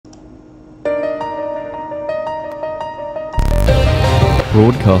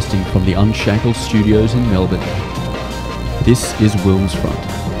broadcasting from the Unshackled studios in Melbourne. This is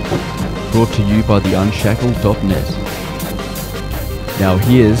WilmsFront, brought to you by the Unshackled.net. Now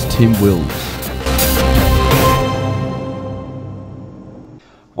here's Tim Wilms.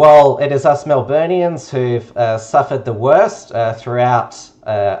 Well, it is us Melburnians who've suffered the worst throughout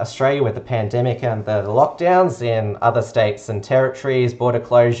Australia with the pandemic and the lockdowns. In other states and territories, border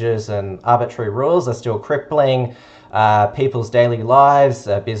closures and arbitrary rules are still crippling people's daily lives,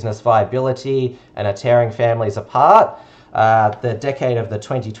 business viability, and are tearing families apart. The decade of the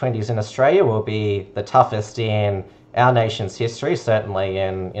 2020s in Australia will be the toughest in our nation's history, certainly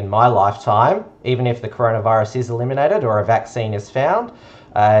in my lifetime, even if the coronavirus is eliminated or a vaccine is found.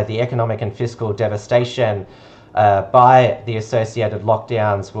 The economic and fiscal devastation by the associated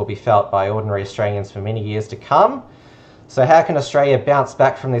lockdowns will be felt by ordinary Australians for many years to come. So how can Australia bounce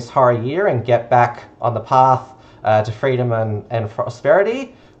back from this horror year and get back on the path to freedom and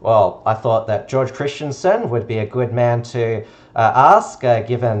prosperity? Well, I thought that George Christensen would be a good man to ask,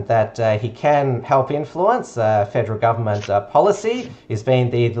 given that he can help influence federal government policy. He's been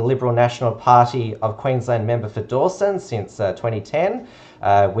the Liberal National Party of Queensland member for Dawson since 2010,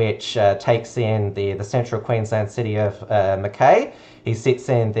 which takes in the Central Queensland city of Mackay. He sits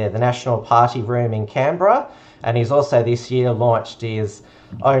in the National Party room in Canberra, and he's also this year launched his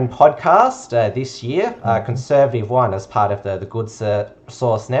own podcast this year, Conservative One, as part of the Good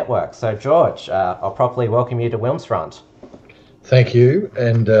Source Network. So, George, I'll properly welcome you to WilmsFront. Thank you.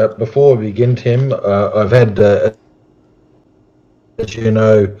 And before we begin, Tim, I've had, as you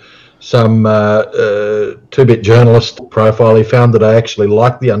know, some two-bit journalist profile. He found that I actually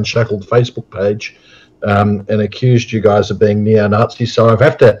liked the Unshackled Facebook page and accused you guys of being neo-Nazis. So I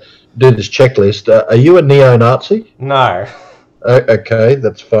have to do this checklist. Are you a neo-Nazi? No. Okay,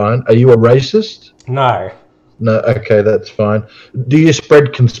 that's fine. Are you a racist? No. No, okay, that's fine. Do you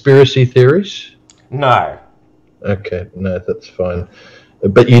spread conspiracy theories? No. Okay, no, that's fine.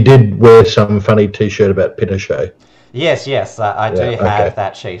 But you did wear some funny T-shirt about Pinochet. Yes, I do have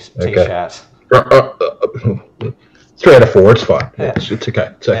that T-shirt. 3 out of 4, it's fine. Yeah. It's okay.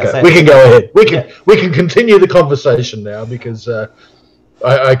 It's okay. Yeah, so we can go ahead. We can continue the conversation now because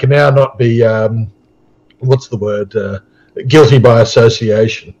I can now not be what's the word? Guilty by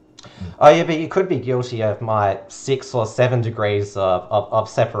association. Oh yeah, but you could be guilty of my 6 or 7 degrees of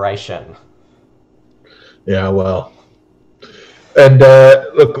separation. Yeah, well, and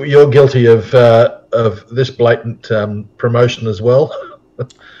look, you're guilty of this blatant promotion as well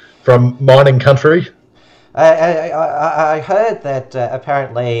from mining country. I heard that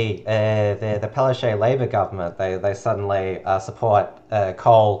apparently the Palaszczuk Labor Government they suddenly support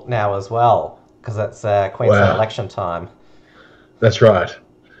coal now as well because it's Queensland election time. That's right.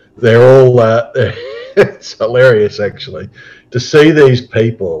 They're all. It's hilarious actually to see these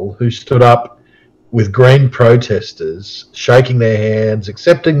people who stood up with green protesters, shaking their hands,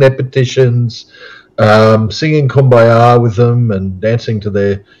 accepting their petitions, singing Kumbaya with them, and dancing to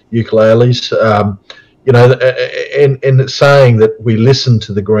their ukuleles. And saying that we listen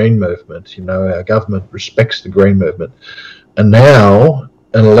to the Green movement, our government respects the Green movement. And now,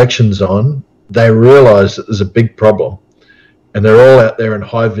 an election's on, they realise that there's a big problem. And they're all out there in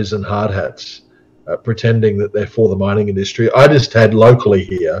high-vis and hard hats, pretending that they're for the mining industry. I just had locally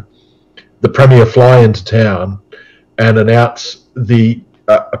here the Premier fly into town and announce the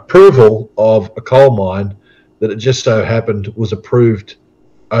approval of a coal mine that it just so happened was approved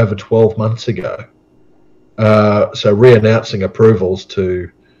over 12 months ago. So re-announcing approvals to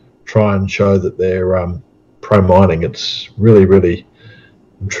try and show that they're pro-mining. It's really, really,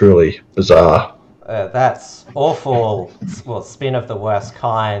 truly bizarre. That's awful. Well, spin of the worst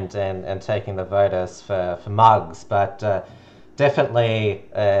kind and taking the voters for mugs. But definitely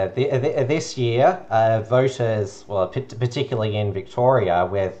this year, voters, well, particularly in Victoria,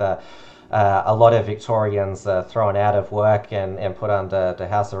 with a lot of Victorians thrown out of work and put under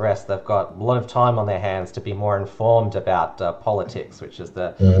house arrest, they've got a lot of time on their hands to be more informed about politics, which is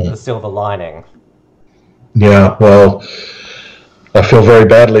the silver lining. Yeah, well, I feel very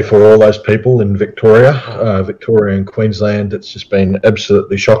badly for all those people in Victoria, Victoria and Queensland. It's just been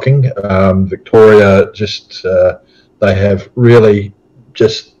absolutely shocking. Victoria they have really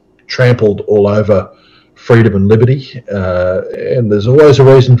just trampled all over freedom and liberty, and there's always a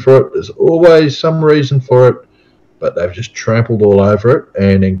reason for it. There's always some reason for it, but they've just trampled all over it.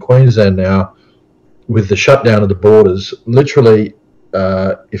 And in Queensland now, with the shutdown of the borders, literally,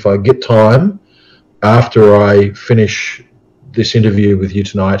 if I get time after I finish this interview with you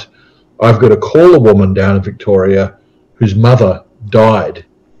tonight, I've got to call a woman down in Victoria whose mother died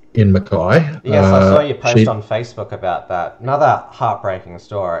in Mackay. Yes, I saw you post on Facebook about that. Another heartbreaking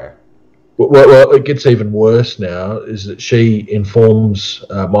story. Well, it gets even worse now, is that she informs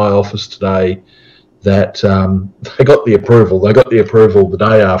my office today that they got the approval. They got the approval the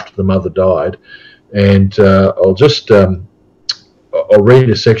day after the mother died. And I'll read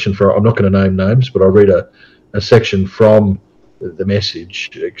a section I'm not going to name names, but I'll read a section from the message.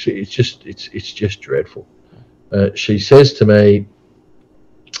 It's just dreadful. She says to me,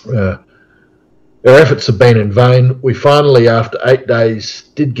 our efforts have been in vain. We finally, after 8 days,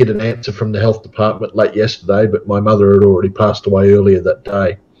 did get an answer from the health department late yesterday, but my mother had already passed away earlier that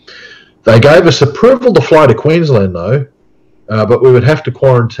day. They gave us approval to fly to Queensland, though, but we would have to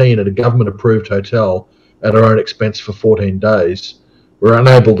quarantine at a government-approved hotel at our own expense for 14 days. We're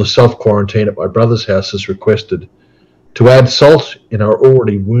unable to self-quarantine at my brother's house as requested. To add salt in our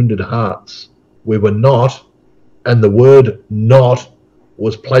already wounded hearts, we were not, and the word not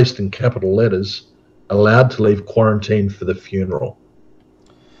was placed in capital letters, allowed to leave quarantine for the funeral.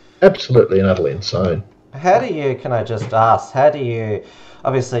 Absolutely and utterly insane. Can I just ask,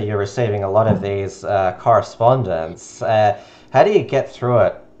 obviously you're receiving a lot of these correspondence, how do you get through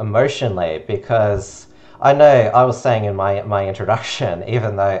it emotionally? Because I know I was saying in my introduction,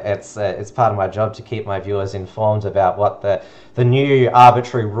 even though it's part of my job to keep my viewers informed about what the new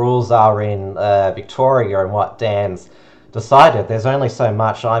arbitrary rules are in Victoria and what Dan's decided, there's only so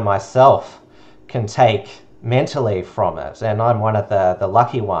much I myself can take mentally from it, and I'm one of the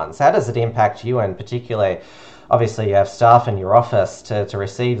lucky ones. How does it impact you, and particularly, obviously you have staff in your office to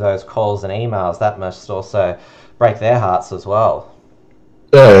receive those calls and emails? That must also break their hearts as well.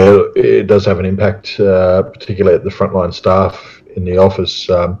 It does have an impact, particularly at the frontline staff in the office,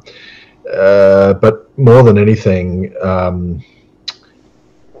 but more than anything,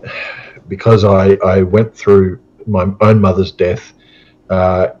 because I went through my own mother's death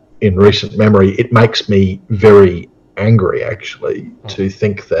in recent memory, it makes me very angry, actually, to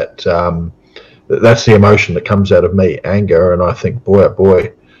think that that's the emotion that comes out of me, anger. And I think, boy, oh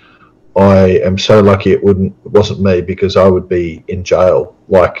boy, I am so lucky it wasn't me, because I would be in jail.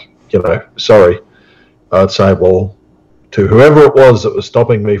 Like, sorry, I'd say, well, to whoever it was that was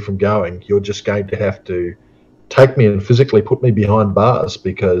stopping me from going, you're just going to have to take me and physically put me behind bars,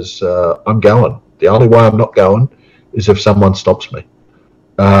 because I'm going. The only way I'm not going is if someone stops me.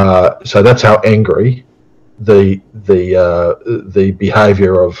 So that's how angry the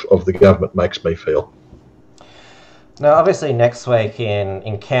behaviour of the government makes me feel. Now, obviously, next week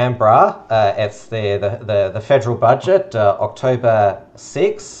in Canberra, it's the federal budget, October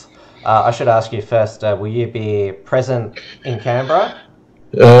 6th. I should ask you first, will you be present in Canberra?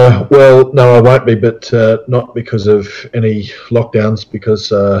 Well, no, I won't be, but not because of any lockdowns,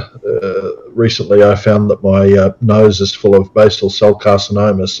 because recently I found that my nose is full of basal cell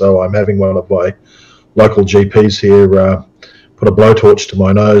carcinoma, so I'm having one of my local GPs here put a blowtorch to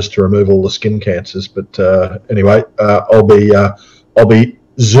my nose to remove all the skin cancers. But anyway, I'll be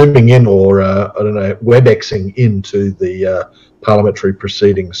zooming in, or I don't know, WebExing into the parliamentary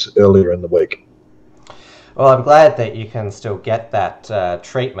proceedings earlier in the week. Well, I'm glad that you can still get that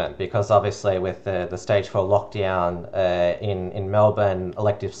treatment, because obviously with the stage 4 lockdown in Melbourne,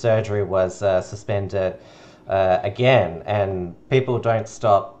 elective surgery was suspended again, and people don't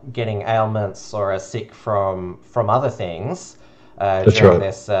stop getting ailments or are sick from other things during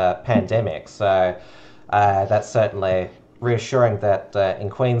this pandemic. So that's certainly reassuring that in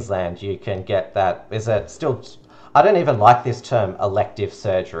Queensland you can get that. Is it still... I don't even like this term, elective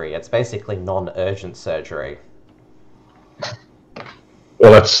surgery. It's basically non-urgent surgery.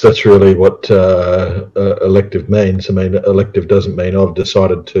 Well, that's really what elective means. I mean, elective doesn't mean I've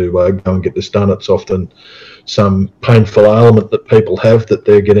decided to go and get this done. It's often some painful ailment that people have that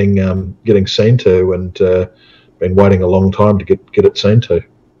they're getting seen to, and been waiting a long time to get it seen to.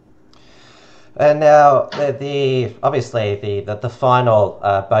 And now, obviously the final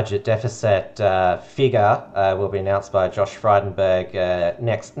budget deficit figure will be announced by Josh Frydenberg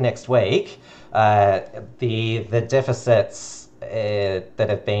next week. The deficits that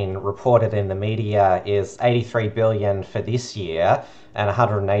have been reported in the media is $83 billion for this year and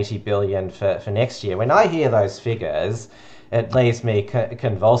 $180 billion for next year. When I hear those figures, it leaves me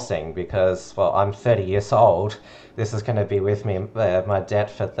convulsing, because, well, I'm 30 years old. This is going to be with me, my debt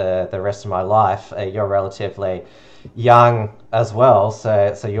for the rest of my life. You're relatively young as well,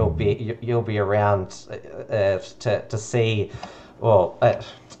 so you'll be around to see, well,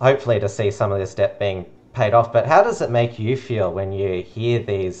 hopefully to see some of this debt being paid off. But how does it make you feel when you hear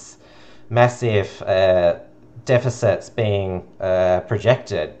these massive deficits being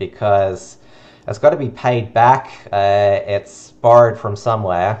projected? Because it's got to be paid back. It's borrowed from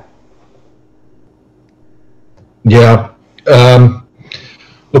somewhere. Yeah.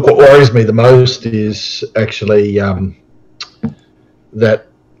 Look, what worries me the most is actually that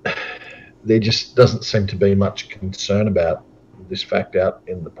there just doesn't seem to be much concern about this fact out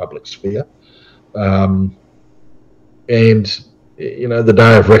in the public sphere. And, you know, the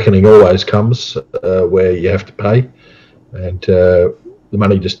day of reckoning always comes where you have to pay, and the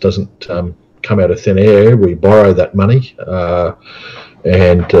money just doesn't come out of thin air. We borrow that money,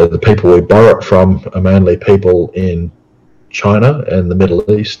 and the people we borrow it from are mainly people in China and the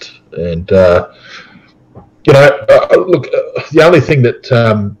Middle East. And, you know, look, the only thing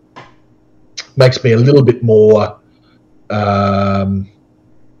that makes me a little bit more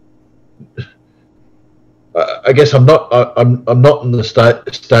I guess I'm not in the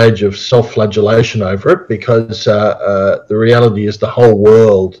stage of self-flagellation over it, because the reality is the whole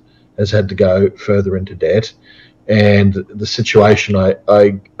world has had to go further into debt, and the situation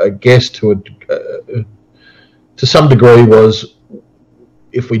I guess to some degree was,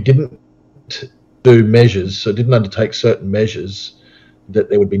 if we didn't do measures, so didn't undertake certain measures, that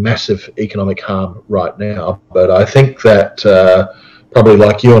there would be massive economic harm right now. But I think that probably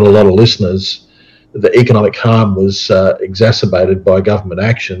like you and a lot of listeners, the economic harm was exacerbated by government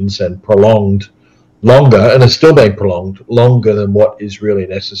actions and prolonged longer, and it's still being prolonged longer than what is really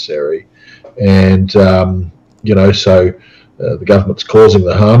necessary. And, you know, so the government's causing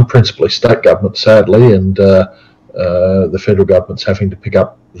the harm, principally state government, sadly, and the federal government's having to pick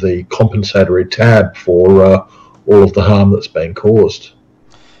up the compensatory tab for all of the harm that's being caused.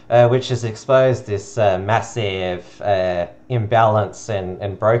 Which has exposed this massive imbalance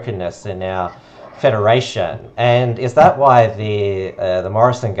and brokenness in our federation. And is that why the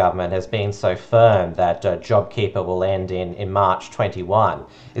Morrison government has been so firm that JobKeeper will end in March 21?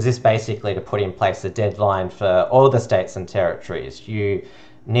 Is this basically to put in place a deadline for all the states and territories? You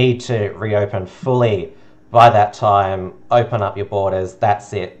need to reopen fully by that time, open up your borders,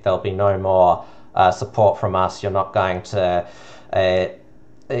 that's it. There'll be no more support from us. You're not going to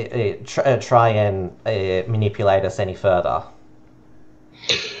try and manipulate us any further.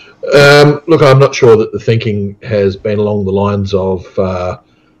 Look, I'm not sure that the thinking has been along the lines of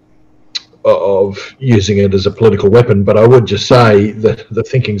using it as a political weapon, but I would just say that the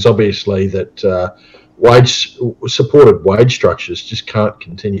thinking's obviously that supported wage structures just can't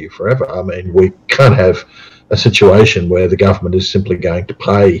continue forever. I mean, we can't have a situation where the government is simply going to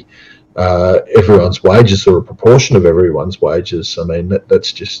pay everyone's wages, or a proportion of everyone's wages. I mean,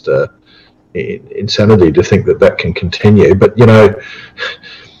 that's just insanity to think that that can continue. But, you know,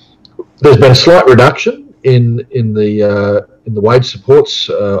 there's been a slight reduction in the wage supports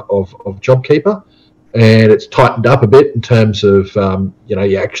of JobKeeper, and it's tightened up a bit in terms of you know,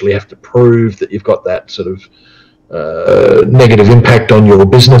 you actually have to prove that you've got that sort of negative impact on your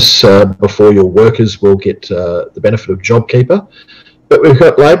business before your workers will get the benefit of JobKeeper. But we've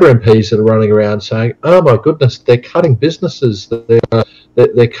got Labor MPs that are running around saying, "Oh my goodness, they're cutting businesses.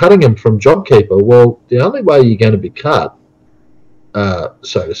 They're cutting them from JobKeeper." Well, the only way you're going to be cut,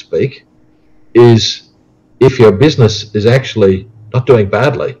 so to speak, is if your business is actually not doing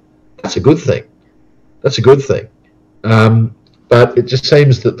badly. That's a good thing. That's a good thing. But it just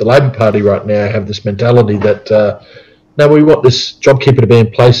seems that the Labor Party right now have this mentality that no, we want this JobKeeper to be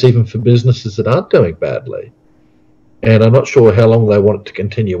in place even for businesses that aren't doing badly. And I'm not sure how long they want it to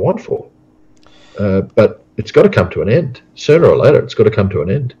continue on for. But it's got to come to an end. Sooner or later, it's got to come to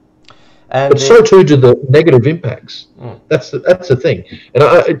an end. But so too do the negative impacts. That's the thing. And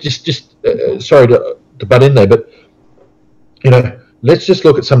I just sorry to butt in there, but, you know, let's just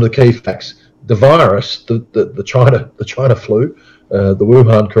look at some of the key facts. The virus, the China flu, the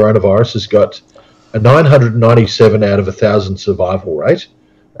Wuhan coronavirus, has got a 997 out of 1,000 survival rate.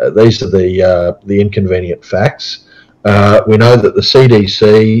 These are the inconvenient facts. We know that the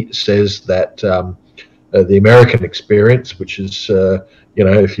CDC says that the American experience, which is, you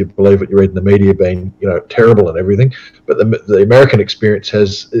know, if you believe what you read in the media, being, you know, terrible and everything, but the American experience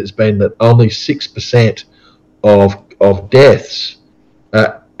has been that only 6% of deaths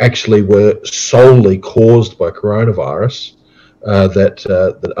actually were solely caused by coronavirus. That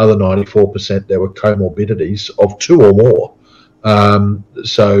other 94% there were comorbidities of 2 or more.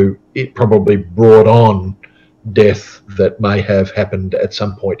 So it probably brought on death that may have happened at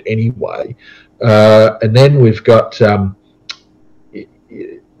some point anyway. And then we've got you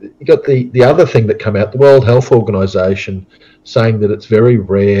got the other thing that came out, the World Health Organization, saying that it's very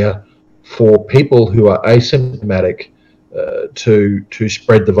rare for people who are asymptomatic to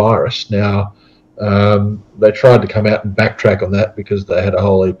spread the virus. Now, they tried to come out and backtrack on that because they had a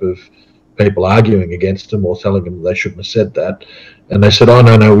whole heap of people arguing against them or telling them they shouldn't have said that. And they said, oh,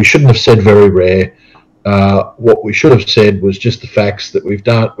 no, we shouldn't have said very rare. What we should have said was just the facts that we've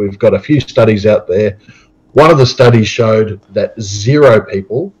done. We've got a few studies out there. One of the studies showed that zero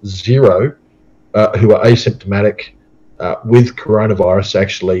people who are asymptomatic with coronavirus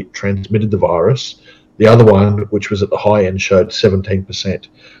actually transmitted the virus. The other one, which was at the high end, showed 17%.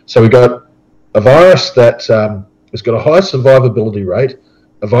 So we got a virus that has got a high survivability rate,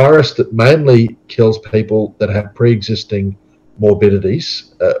 a virus that mainly kills people that have pre-existing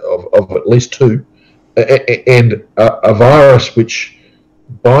morbidities of at least two, and a virus which,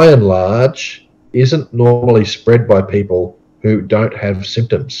 by and large, isn't normally spread by people who don't have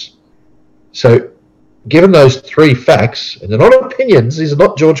symptoms. So given those three facts, and they're not opinions, these are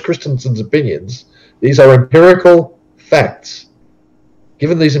not George Christensen's opinions, these are empirical facts.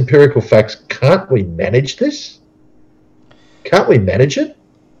 Given these empirical facts, can't we manage this? Can't we manage it?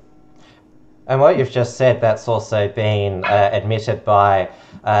 And what you've just said, that's also been admitted by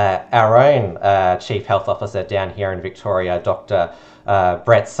our own Chief Health Officer down here in Victoria, Dr.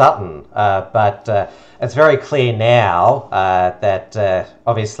 Brett Sutton. But it's very clear now that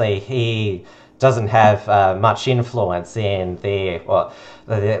obviously he doesn't have much influence in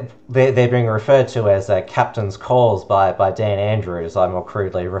they're being referred to as captain's calls by Dan Andrews. I more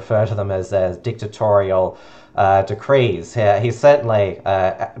crudely refer to them as dictatorial decrees. He's certainly,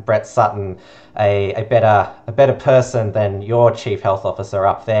 Brett Sutton, a better person than your Chief Health Officer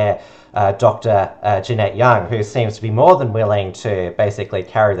up there, Dr. Jeanette Young, who seems to be more than willing to basically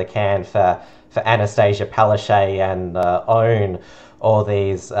carry the can for Anastasia Palaszczuk and own all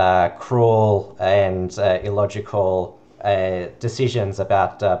these cruel and illogical decisions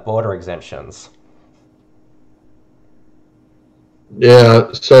about border exemptions.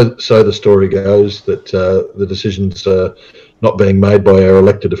 Yeah, so the story goes that the decisions are not being made by our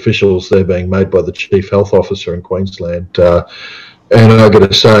elected officials; they're being made by the Chief Health Officer in Queensland. And I got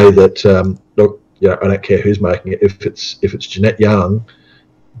to say that look, I don't care who's making it. If it's Jeanette Young,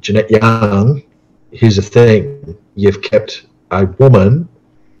 here's the thing: you've kept a woman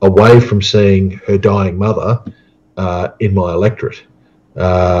away from seeing her dying mother in my electorate.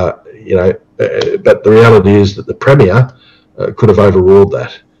 But the reality is that the Premier could have overruled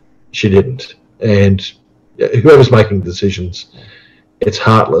that. She didn't. And whoever's making decisions, it's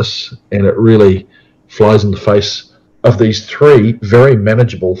heartless, and it really flies in the face of these three very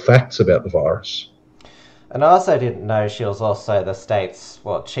manageable facts about the virus. And I also didn't know she was also the state's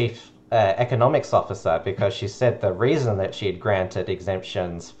chief economics officer, because she said the reason that she had granted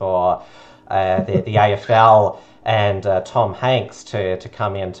exemptions for the AFL and Tom Hanks to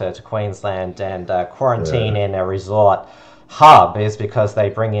come into Queensland and quarantine in a resort hub is because they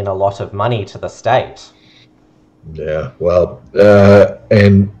bring in a lot of money to the state. Yeah, well,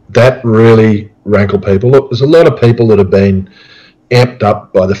 and that really rankled people. Look, there's a lot of people that have been amped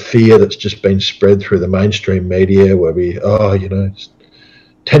up by the fear that's just been spread through the mainstream media, where just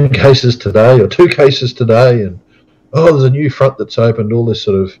 10 cases today or 2 cases today, and there's a new front that's opened, all this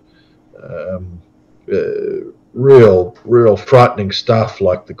sort of real frightening stuff,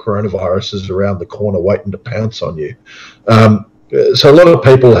 like the coronavirus is around the corner waiting to pounce on you. So a lot of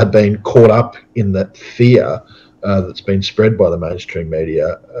people have been caught up in that fear that's been spread by the mainstream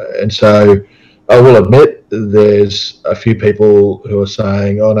media. And so I will admit there's a few people who are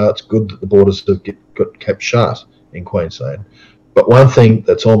saying, oh no, it's good that the borders have got kept shut in Queensland. But one thing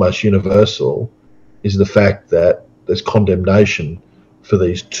that's almost universal is the fact that there's condemnation for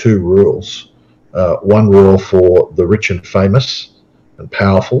these two rules. One rule for the rich and famous and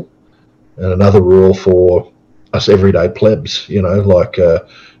powerful, and another rule for us everyday plebs, who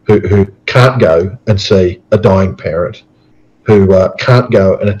can't go and see a dying parent, who can't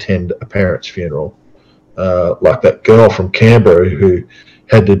go and attend a parent's funeral, like that girl from Canberra who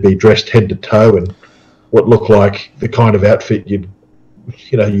had to be dressed head to toe in what looked like the kind of outfit you'd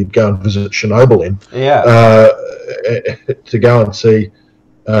go and visit Chernobyl in. Yeah. To go and see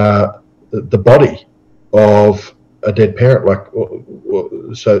the body of a dead parent,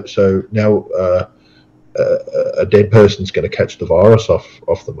 so now a dead person's going to catch the virus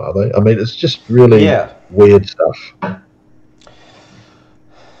off the mother. I mean, it's just really weird stuff.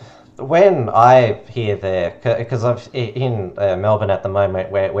 When I hear because I'm in Melbourne at the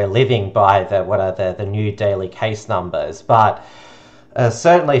moment, we're living by the new daily case numbers, but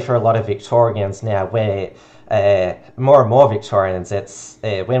certainly for a lot of Victorians now, where more and more Victorians, it's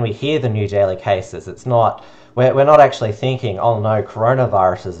when we hear the new daily cases, it's not we're not actually thinking, oh no,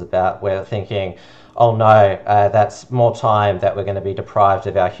 coronavirus is about. We're thinking, oh no, that's more time that we're going to be deprived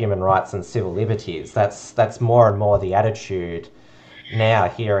of our human rights and civil liberties. That's more and more the attitude now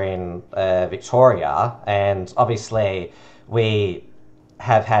here in Victoria, and obviously we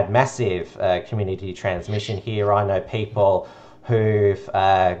have had massive community transmission here. I know people who've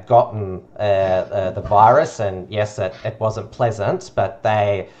gotten the virus, and yes, it wasn't pleasant, but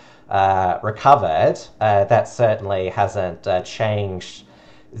they recovered. That certainly hasn't changed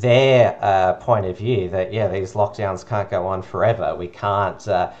their point of view that, yeah, these lockdowns can't go on forever. We can't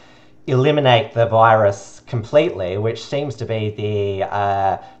eliminate the virus completely, which seems to be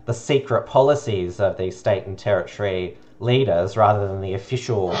the secret policies of the state and territory leaders rather than the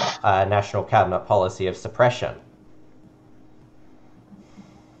official National Cabinet policy of suppression.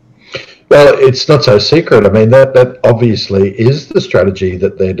 Well, it's not so secret. I mean, that obviously is the strategy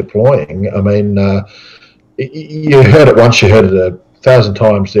that they're deploying. I mean, you heard it once, you heard it 1,000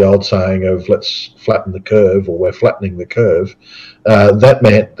 times, the old saying of let's flatten the curve, or we're flattening the curve. That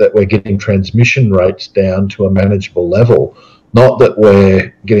meant that we're getting transmission rates down to a manageable level, not that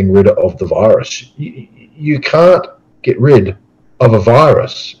we're getting rid of the virus. You can't get rid of a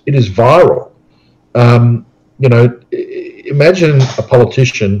virus. It is viral. You know, imagine a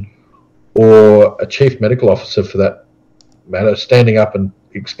politician or a chief medical officer, for that matter, standing up and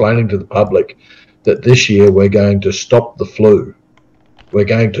explaining to the public that this year we're going to stop the flu. We're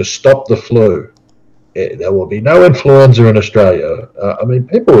going to stop the flu. There will be no influenza in Australia. I mean,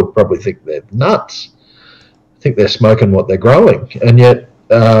 people would probably think they're nuts. Think they're smoking what they're growing. And yet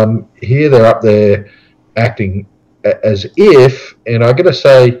here they're up there acting as if, and I got to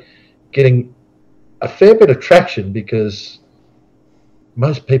say, getting a fair bit of traction, because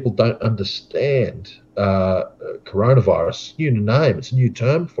most people don't understand coronavirus. New name, it's a new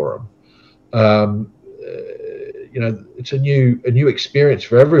term for them. You know, it's a new experience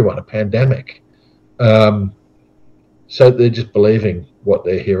for everyone, a pandemic. So they're just believing what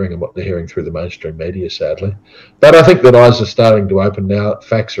they're hearing, and what they're hearing through the mainstream media, sadly. But I think that eyes are starting to open now.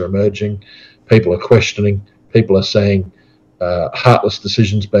 Facts are emerging. People are questioning. People are seeing heartless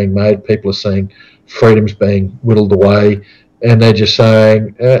decisions being made. People are seeing freedoms being whittled away. And they're just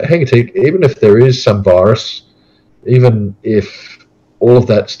saying, hang a tick, even if there is some virus, even if all of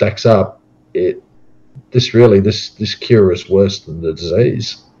that stacks up, this cure is worse than the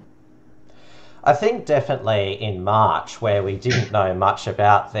disease. I think definitely in March, where we didn't know much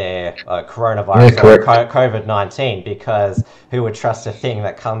about their coronavirus or COVID-19, because who would trust a thing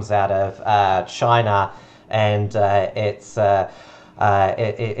that comes out of China and its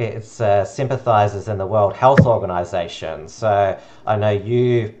sympathizers in the World Health Organization. So I know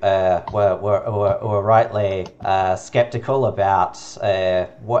you were rightly skeptical about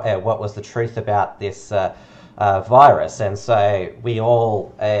what was the truth about this virus, and so we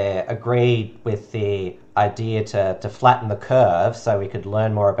all agreed with the idea to flatten the curve so we could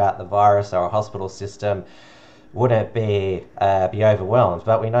learn more about the virus. Our hospital system wouldn't be overwhelmed.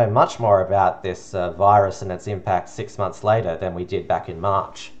 But we know much more about this virus and its impact 6 months later than we did back in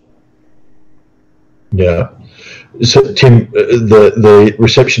March. Yeah. So, Tim, the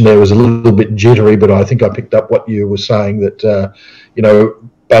reception there was a little bit jittery, but I think I picked up what you were saying, that, you know,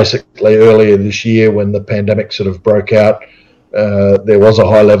 basically earlier this year when the pandemic sort of broke out, there was a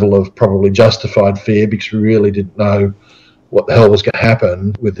high level of probably justified fear, because we really didn't know what the hell was going to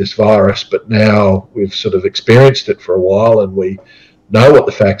happen with this virus. But now we've sort of experienced it for a while, and we know what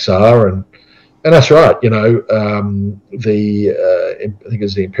the facts are, and that's right. You know, I think it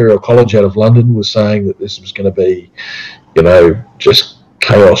was the Imperial College out of London was saying that this was going to be, you know, just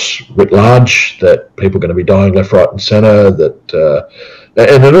chaos writ large, that people are going to be dying left, right, and centre. That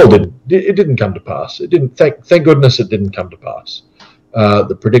and it all didn't come to pass. It didn't. Thank goodness it didn't come to pass.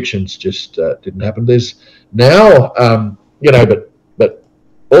 The predictions just didn't happen. There's now. You know, but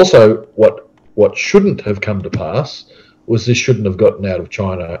also what shouldn't have come to pass was this shouldn't have gotten out of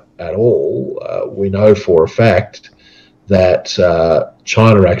China at all. We know for a fact that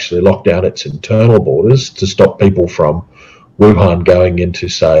China actually locked down its internal borders to stop people from Wuhan going into,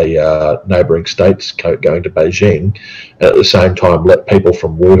 say, neighbouring states, going to Beijing, and at the same time let people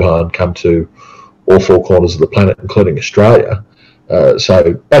from Wuhan come to all four corners of the planet, including Australia.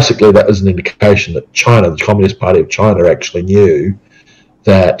 So basically that was an indication that China, the Communist Party of China, actually knew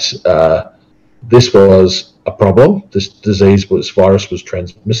that this was a problem. This virus was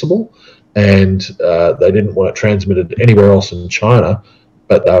transmissible, and they didn't want it transmitted anywhere else in China,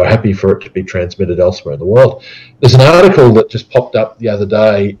 but they were happy for it to be transmitted elsewhere in the world. There's an article that just popped up the other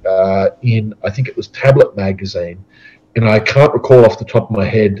day in, I think it was Tablet magazine, and I can't recall off the top of my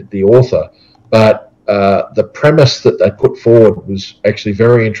head the author, but the premise that they put forward was actually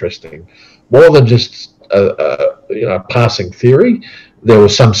very interesting. More than just a passing theory, there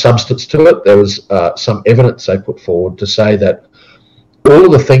was some substance to it. There was some evidence they put forward to say that all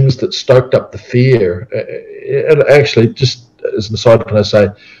of the things that stoked up the fear, and actually, just as an aside, can I say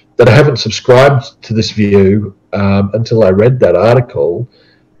that I haven't subscribed to this view until I read that article,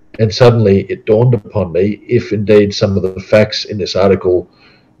 and suddenly it dawned upon me, if indeed some of the facts in this article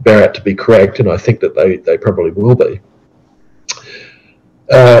bear out to be correct, and I think that they probably will be.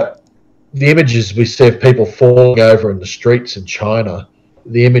 The images we see of people falling over in the streets in China,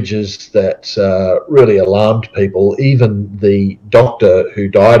 the images that really alarmed people, even the doctor who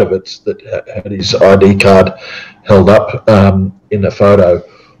died of it that had his ID card held up in a photo,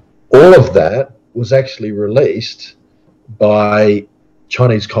 all of that was actually released by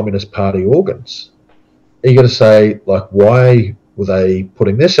Chinese Communist Party organs. You got to say, like, why were they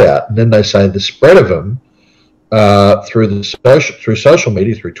putting this out? And then they say the spread of them through social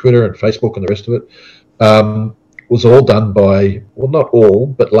media, through Twitter and Facebook and the rest of it, was all done by, well, not all,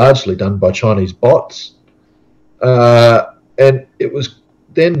 but largely done by Chinese bots. And it was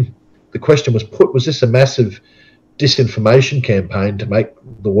then the question was put, was this a massive disinformation campaign to make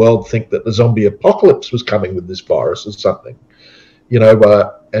the world think that the zombie apocalypse was coming with this virus or something?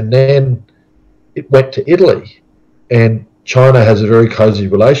 And then it went to Italy, and China has a very cosy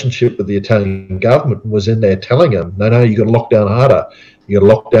relationship with the Italian government and was in there telling them, no, you got to lock down harder. You got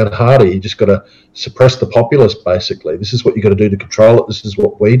to lock down harder. You just got to suppress the populace, basically. This is what you got to do to control it. This is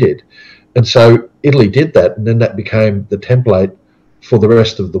what we did. And so Italy did that, and then that became the template for the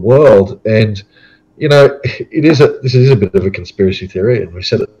rest of the world. And, this is a bit of a conspiracy theory, and we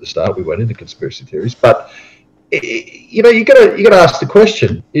said at the start we went into conspiracy theories, but you got to ask the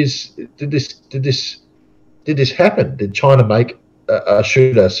question: did this happen? Did China make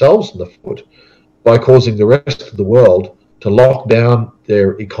shoot ourselves in the foot by causing the rest of the world to lock down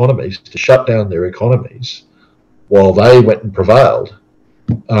their economies, to shut down their economies, while they went and prevailed?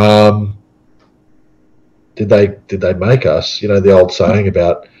 Did they make us? The old saying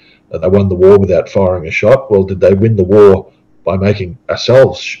about they won the war without firing a shot. Well, did they win the war by making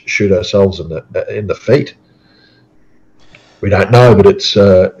ourselves shoot ourselves in the feet? We don't know, but it's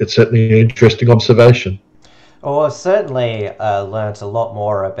certainly an interesting observation. Well, I've certainly learnt a lot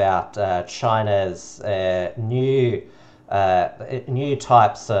more about China's new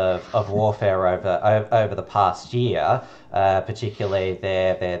types of warfare over the past year, particularly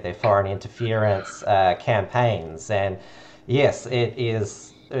their foreign interference campaigns. And yes,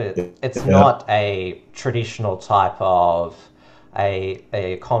 it's not a traditional type of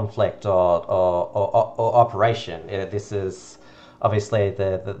a conflict or operation. This is obviously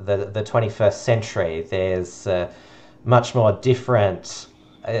the 21st century. There's much more different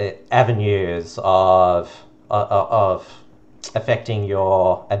avenues of affecting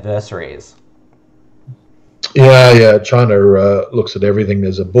your adversaries. Yeah. China looks at everything.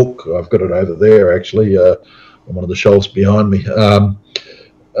 There's a book, I've got it over there actually, on one of the shelves behind me,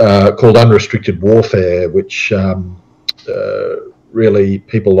 called Unrestricted Warfare, which really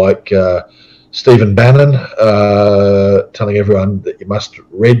people like Stephen Bannon telling everyone that you must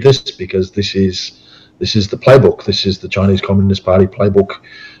read this because this is the playbook. This is the Chinese Communist Party playbook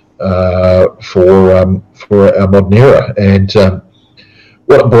for our modern era. And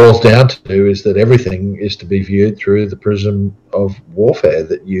what it boils down to is that everything is to be viewed through the prism of warfare.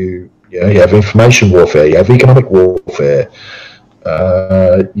 That you have information warfare, you have economic warfare.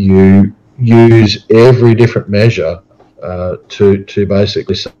 You use every different measure to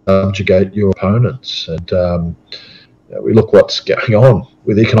basically subjugate your opponents. And we look what's going on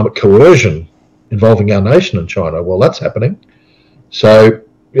with economic coercion involving our nation in China. Well, that's happening. So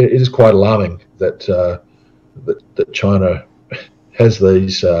it is quite alarming that that China has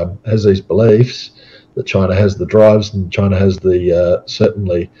these beliefs, that China has the drives, and China has the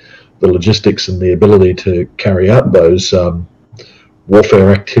certainly the logistics and the ability to carry out those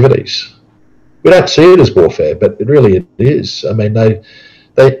warfare activities. We don't see it as warfare, but it is. I mean, they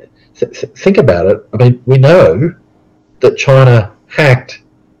think about it. I mean, we know that China hacked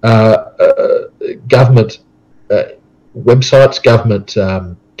government websites, government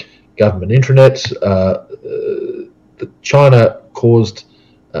intranets. That China caused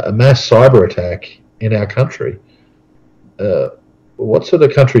a mass cyber attack in our country. What sort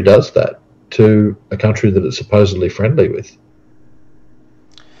of country does that to a country that it's supposedly friendly with?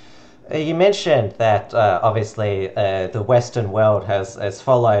 You mentioned that obviously the Western world has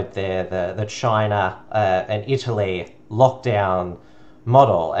followed the China and Italy lockdown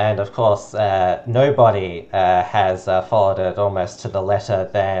model, and of course nobody has followed it almost to the letter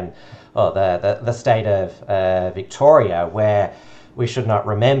than the state of Victoria, where we should not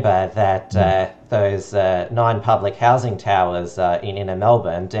remember that those 9 public housing towers in inner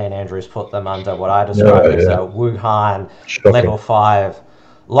Melbourne, Dan Andrews put them under what I describe as a Wuhan level 5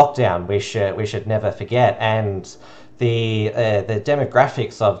 lockdown. We should never forget. And the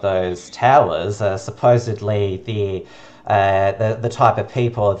demographics of those towers are supposedly the type of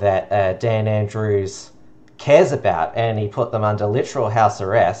people that Dan Andrews cares about, and he put them under literal house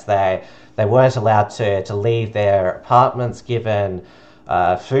arrest. They weren't allowed to leave their apartments given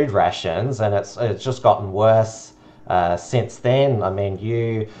food rations, and it's just gotten worse since then. I mean,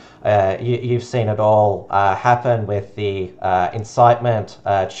 you've seen it all happen with the incitement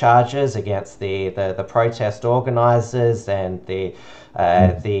charges against the protest organisers and the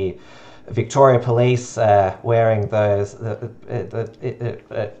Victoria Police wearing those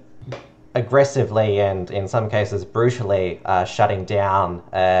aggressively and in some cases brutally shutting down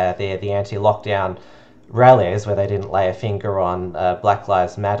the anti-lockdown rallies where they didn't lay a finger on Black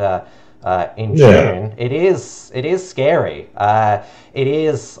Lives Matter in June. It is scary. It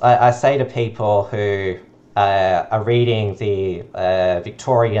is. I say to people who are reading the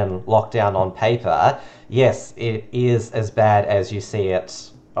Victorian lockdown on paper, yes, it is as bad as you see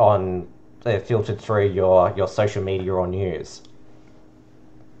it on filtered through your social media or news.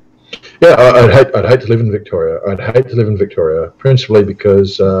 Yeah, I'd hate to live in Victoria. I'd hate to live in Victoria, principally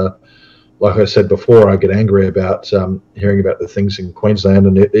because, like I said before, I get angry about hearing about the things in Queensland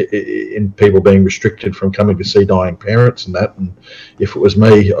and in people being restricted from coming to see dying parents and that. And if it was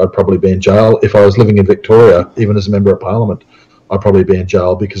me, I'd probably be in jail. If I was living in Victoria, even as a member of Parliament, I'd probably be in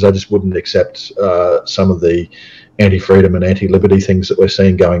jail because I just wouldn't accept some of the anti-freedom and anti-liberty things that we're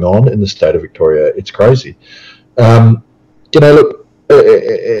seeing going on in the state of Victoria. It's crazy. Look,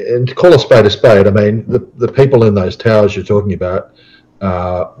 and to call a spade, I mean, the people in those towers you're talking about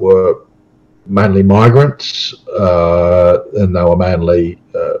were mainly migrants, and they were mainly,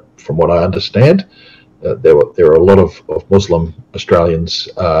 from what I understand, there were a lot of Muslim Australians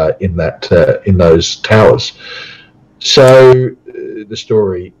in those towers. So the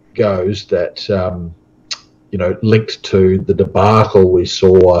story goes that linked to the debacle we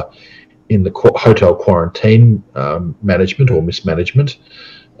saw in the hotel quarantine management or mismanagement,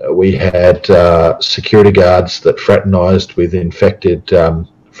 we had security guards that fraternised with infected.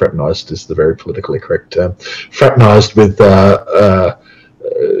 Fraternised is the very politically correct term. Fraternised with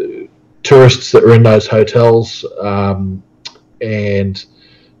tourists that were in those hotels, and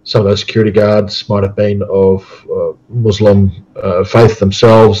some of those security guards might have been of Muslim faith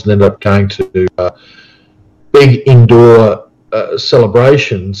themselves, and ended up going to big indoor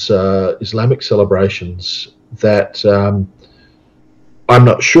celebrations, Islamic celebrations that I'm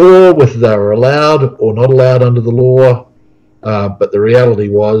not sure whether they were allowed or not allowed under the law, but the reality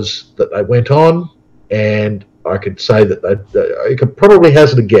was that they went on, and I could say that I could probably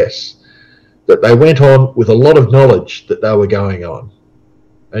hazard a guess that they went on with a lot of knowledge that they were going on.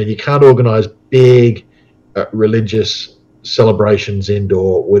 And you can't organise big religious celebrations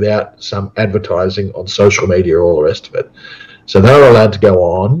indoor without some advertising on social media or all the rest of it. So they were allowed to go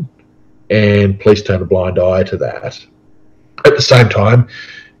on, and police turned a blind eye to that. At the same time,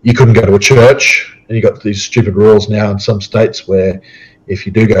 you couldn't go to a church, and you got these stupid rules now in some states where if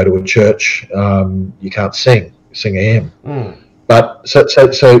you do go to a church, you can't sing a hymn. But so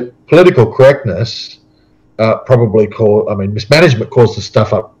political correctness mismanagement caused the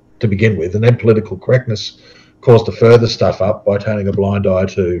stuff up to begin with, and then political correctness caused the further stuff up by turning a blind eye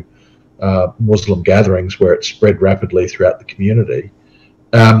to Muslim gatherings where it spread rapidly throughout the community.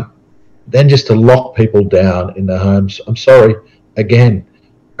 Then just to lock people down in their homes, I'm sorry, again,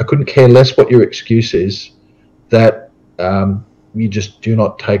 I couldn't care less what your excuse is, that you just do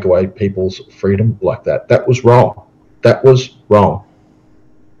not take away people's freedom like that. That was wrong. That was wrong.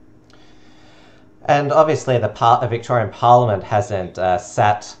 And obviously the Victorian Parliament hasn't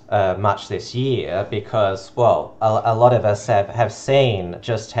sat much this year because, well, a lot of us have seen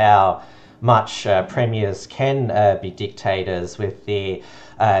just how much premiers can be dictators with the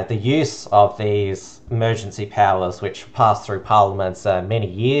use of these emergency powers which passed through parliaments many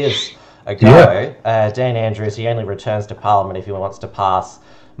years ago. Dan Andrews, he only returns to Parliament if he wants to pass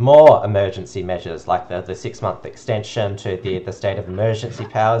more emergency measures, like the 6-month extension to the state of emergency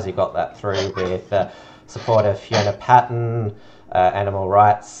powers. He got that through with support of Fiona Patten, Animal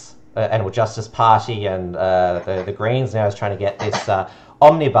Justice Party, and the Greens. Now is trying to get this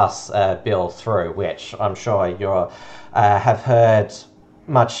omnibus bill through, which I'm sure you have heard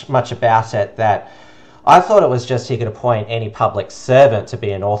much about it. That I thought it was just he could appoint any public servant to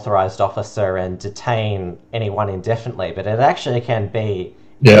be an authorised officer and detain anyone indefinitely, but it actually can be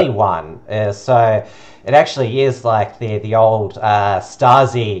anyone. So it actually is like the old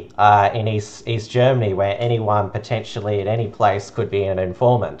Stasi in East Germany, where anyone potentially at any place could be an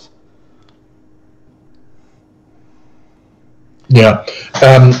informant. Yeah.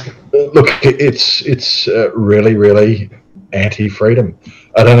 Look, it's really, really anti-freedom.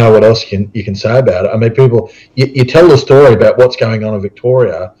 I don't know what else you can say about it. I mean, people, you tell the story about what's going on in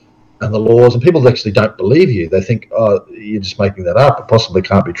Victoria and the laws, and people actually don't believe you. They think, oh, you're just making that up. It possibly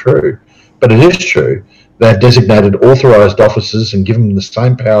can't be true. But it is true. They've designated authorised officers and given them the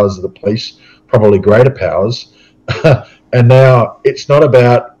same powers as the police, probably greater powers. And now it's not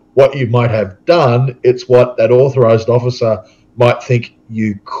about what you might have done, it's what that authorised officer might think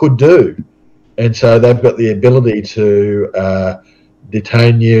you could do. And so they've got the ability to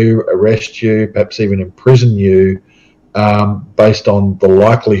detain you, arrest you, perhaps even imprison you based on the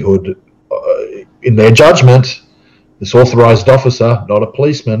likelihood, in their judgment, this authorised officer, not a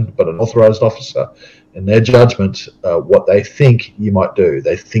policeman, but an authorised officer, in their judgment, what they think you might do.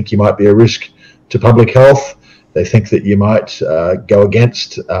 They think you might be a risk to public health. They think that you might go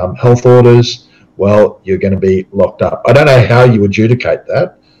against health orders. Well, you're going to be locked up. I don't know how you adjudicate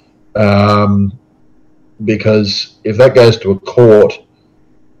that, because if that goes to a court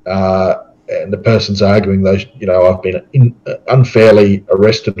and the person's arguing, those, I've been unfairly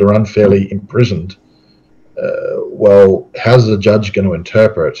arrested or unfairly imprisoned, well, how's the judge going to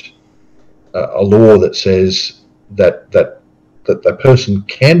interpret a law that says that that person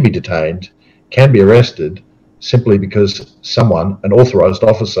can be detained, can be arrested, simply because someone, an authorised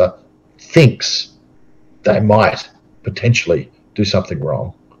officer, thinks they might potentially do something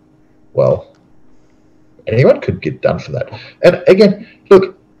wrong? Well, anyone could get done for that. And again,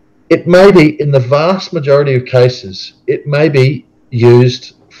 look, it may be, in the vast majority of cases, it may be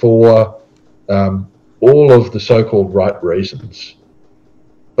used for all of the so-called right reasons,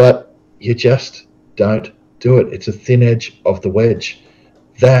 but you just don't do it. It's a thin edge of the wedge.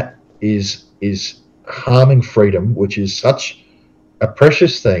 That is harming freedom, which is such a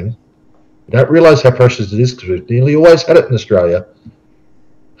precious thing. You don't realise how precious it is because we've nearly always had it in Australia.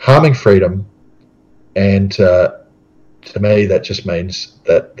 Harming freedom, and to me, that just means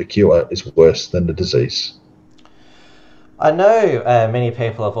that the cure is worse than the disease. I know many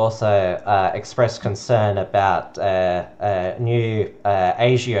people have also expressed concern about a new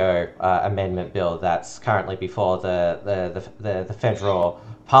ASIO amendment bill that's currently before the federal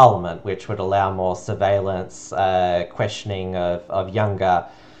parliament, which would allow more surveillance, questioning of younger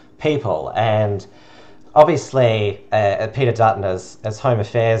people. And obviously, Peter Dutton, as Home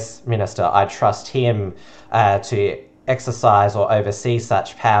Affairs Minister, I trust him to exercise or oversee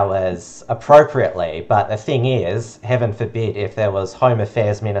such powers appropriately. But the thing is, heaven forbid, if there was Home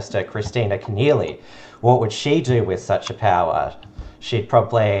Affairs Minister Christina Keneally, what would she do with such a power? She'd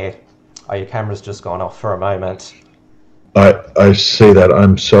probably... Oh, your camera's just gone off for a moment. I see that.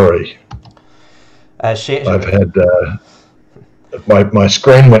 I'm sorry. I've had... my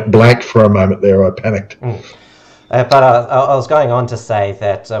screen went blank for a moment there. I panicked. But I was going on to say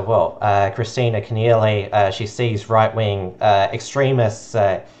that, Christina Keneally, she sees right-wing extremists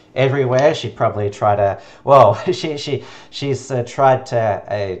everywhere. She'd probably try to... Well, she's tried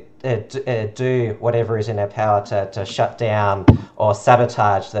to do whatever is in her power to shut down or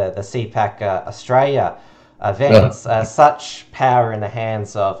sabotage the CPAC Australia events. Such power in the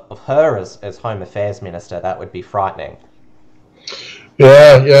hands of her as Home Affairs Minister, that would be frightening.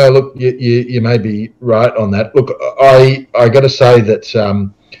 Yeah. Look, you may be right on that. Look, I got to say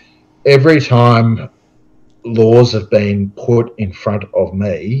that every time laws have been put in front of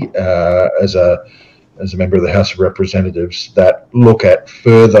me as a member of the House of Representatives that look at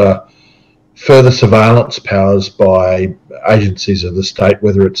further surveillance powers by agencies of the state,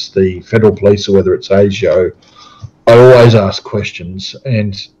 whether it's the federal police or whether it's ASIO, I always ask questions.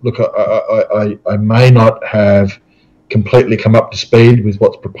 And look, I may not have completely come up to speed with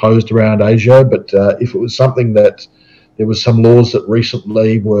what's proposed around ASIO, but if it was something that there was some laws that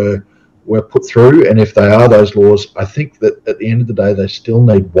recently were put through, and if they are those laws, I think that at the end of the day they still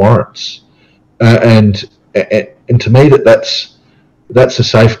need warrants, and to me that's a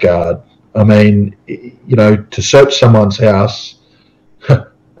safeguard. I mean, to search someone's house,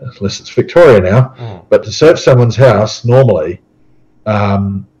 unless it's Victoria now, but to search someone's house normally,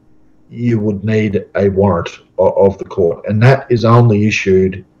 you would need a warrant of the court, and that is only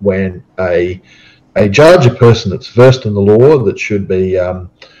issued when a judge, a person that's versed in the law, that should be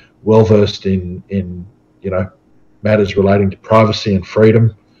well versed in matters relating to privacy and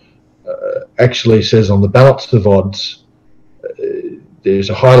freedom, actually says on the balance of odds,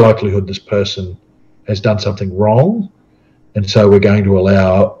 there's a high likelihood this person has done something wrong, and so we're going to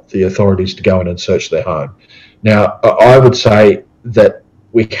allow the authorities to go in and search their home. Now, I would say that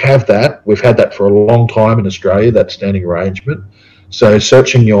we've had that for a long time in Australia, that standing arrangement. So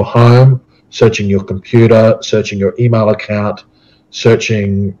searching your home, searching your computer, searching your email account,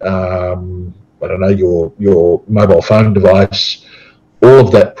 searching, I don't know, your mobile phone device, all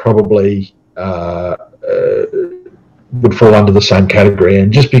of that probably would fall under the same category.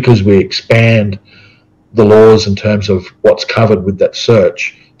 And just because we expand the laws in terms of what's covered with that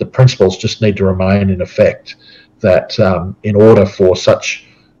search, the principles just need to remain in effect, that in order for such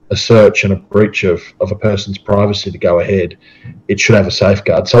a search and a breach of a person's privacy to go ahead, it should have a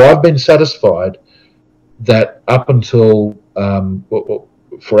safeguard. So I've been satisfied that up until,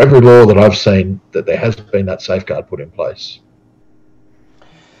 for every law that I've seen, that there has been that safeguard put in place.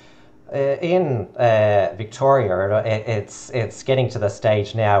 In Victoria, it's getting to the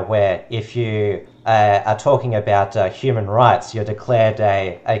stage now where if you are talking about human rights, you're declared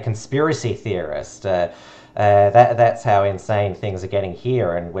a conspiracy theorist. That's how insane things are getting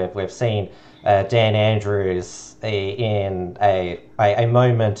here, and we've seen Dan Andrews in a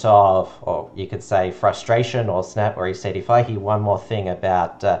moment of, or you could say, frustration or snap, where he said, if I hear one more thing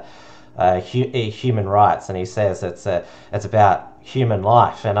about human rights, and he says it's about human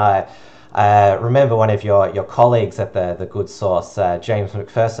life. And I remember one of your colleagues at the Good Source, James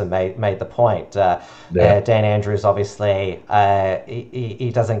McPherson, made the point. Dan Andrews obviously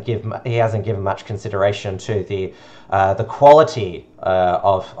he hasn't given much consideration to the quality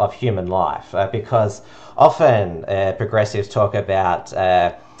of human life, because often progressives talk about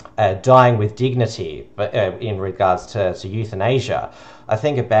dying with dignity, but in regards to euthanasia. I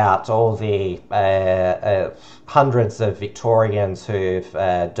think about all the hundreds of Victorians who've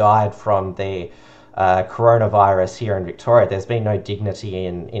died from the coronavirus here in Victoria. There's been no dignity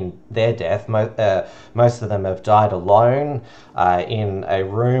in their death. Most of them have died alone in a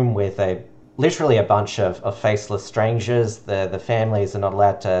room with literally a bunch of faceless strangers. The families are not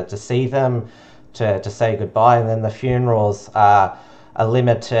allowed to see them, to say goodbye, and then the funerals are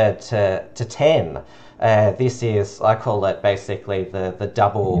limited to 10. This is, I call it basically the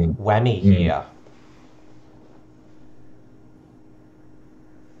double whammy here.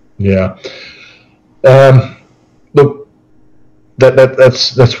 Yeah. Look,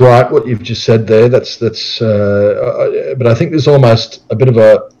 that's right. What you've just said there. That's. But I think there's almost a bit of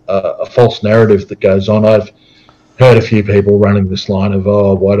a false narrative that goes on. I've heard a few people running this line of,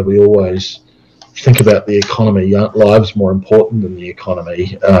 why do we always think about the economy? Lives more important than the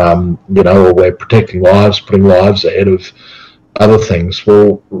economy, or we're protecting lives, putting lives ahead of other things.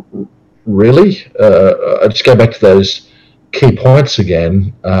 Well, really, I just go back to those key points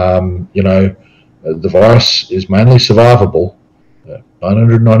again. The virus is mainly survivable,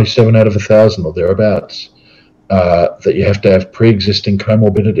 997 out of 1,000 or thereabouts, that you have to have pre-existing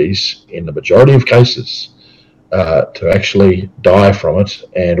comorbidities in the majority of cases to actually die from it,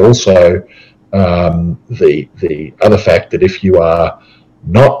 and also the other fact that if you are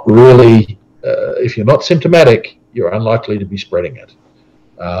not really, if you're not symptomatic, you're unlikely to be spreading it.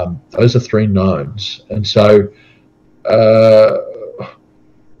 Those are three knowns. And so,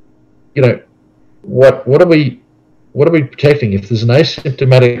 what are we protecting? If there's an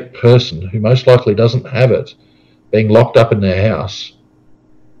asymptomatic person who most likely doesn't have it, being locked up in their house,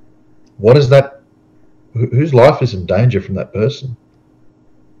 what is that? Whose life is in danger from that person?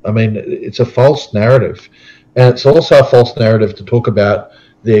 I mean, it's a false narrative. And it's also a false narrative to talk about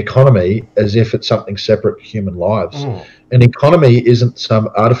the economy as if it's something separate to human lives. An economy isn't some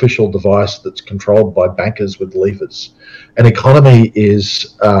artificial device that's controlled by bankers with levers. An economy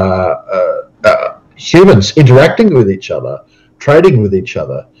is humans interacting with each other, trading with each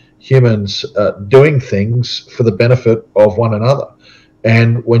other, humans doing things for the benefit of one another.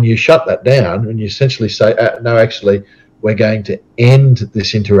 And when you shut that down, when you essentially say, no, actually, we're going to end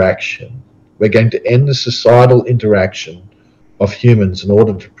this interaction. We're going to end the societal interaction of humans in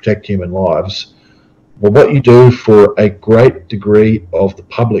order to protect human lives. Well, what you do for a great degree of the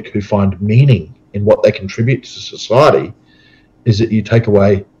public who find meaning in what they contribute to society is that you take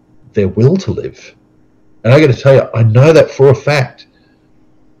away their will to live. And I got to tell you, I know that for a fact.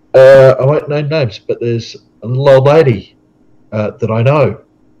 I won't name names, but there's a little old lady that I know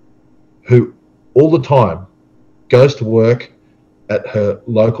who all the time goes to work at her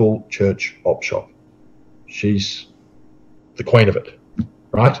local church op shop. She's the queen of it,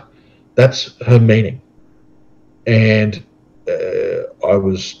 right? That's her meaning. And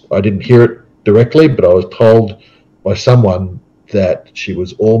I didn't hear it directly, but I was told by someone that she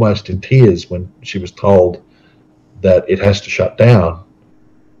was almost in tears when she was told that it has to shut down.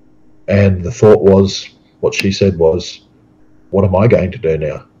 And the thought was, what she said was, what am I going to do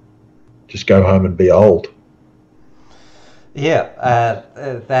now? Just go home and be old. Yeah,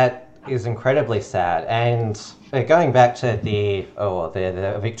 that is incredibly sad. And going back to the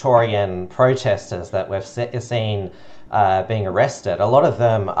Victorian protesters that we've seen being arrested, a lot of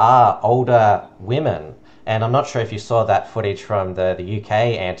them are older women. And I'm not sure if you saw that footage from the UK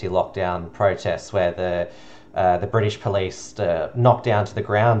anti-lockdown protests where the British police knocked down to the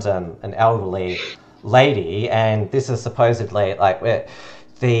ground an elderly lady, and this is supposedly like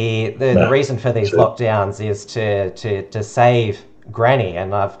the reason for these lockdowns is to save Granny,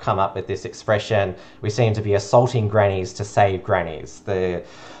 and I've come up with this expression: we seem to be assaulting grannies to save grannies. The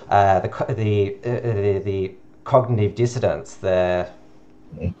cognitive dissonance.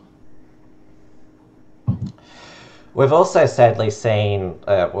 We've also sadly seen,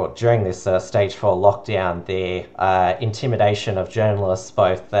 during this stage 4 lockdown, the intimidation of journalists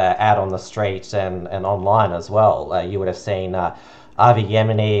both out on the street and online as well. You would have seen Avi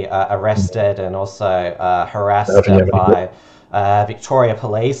Yemeni arrested and also harassed by Victoria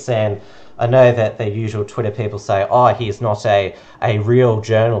Police. And I know that the usual Twitter people say, oh, he's not a real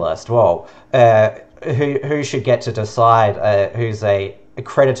journalist. Well, who should get to decide who's a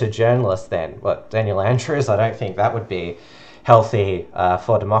accredited journalist then? What, Daniel Andrews? I don't think that would be healthy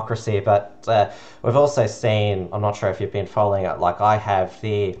for democracy. But we've also seen, I'm not sure if you've been following it like I have,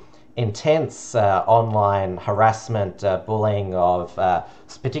 the intense online harassment, bullying of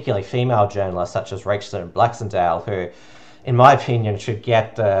particularly female journalists such as Rachel Blacksendale, who, in my opinion, should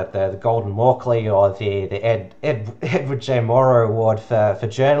get the Golden Walkley or the Edward J. Morrow Award for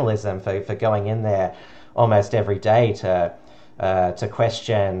journalism, for going in there almost every day to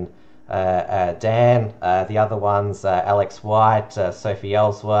question Dan. The other ones, Alex White, Sophie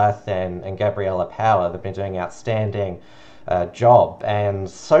Ellsworth, and Gabriella Power, they've been doing an outstanding job. And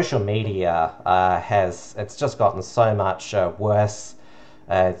social media it's just gotten so much worse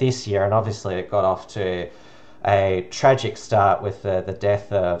this year, and obviously it got off to a tragic start with the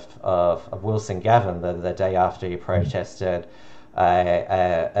death of Wilson Gavin the day after he protested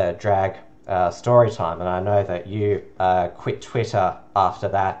a drag story time. And I know that you quit Twitter after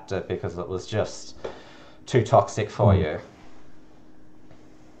that because it was just too toxic for you.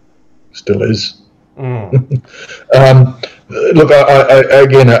 Still is. Look, I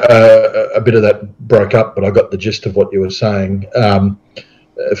again, a bit of that broke up, but I got the gist of what you were saying.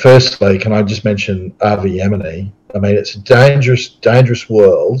 Firstly, can I just mention Avi Yemeni? I mean, it's a dangerous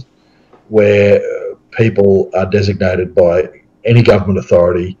world where people are designated by any government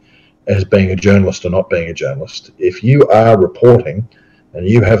authority as being a journalist or not being a journalist. If you are reporting and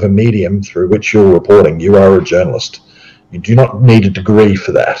you have a medium through which you're reporting, you are a journalist. You do not need a degree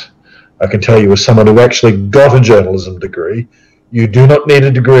for that. I can tell you, as someone who actually got a journalism degree, you do not need a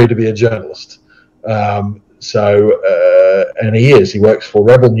degree to be a journalist. And he works for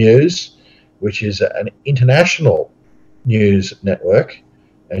Rebel News, which is an international news network,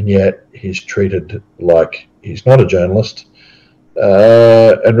 and yet he's treated like he's not a journalist.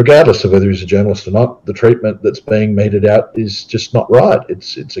 And regardless of whether he's a journalist or not, the treatment that's being meted out is just not right.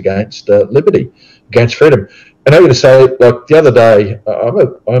 It's against liberty, against freedom. And I'm going to say, like the other day,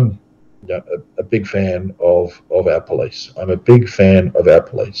 I'm a big fan of our police. I'm a big fan of our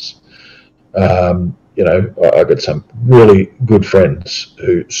police. I've got some really good friends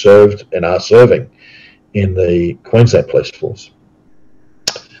who served and are serving in the Queensland Police Force.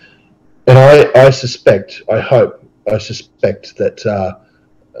 And I suspect that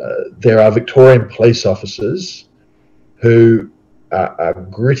there are Victorian police officers who are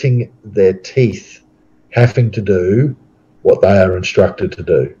gritting their teeth having to do what they are instructed to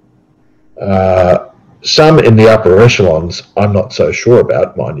do. Some in the upper echelons I'm not so sure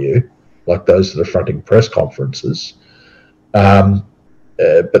about, mind you, like those that are fronting press conferences. But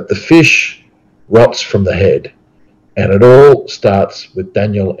the fish rots from the head, and it all starts with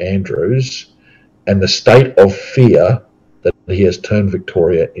Daniel Andrews and the state of fear that he has turned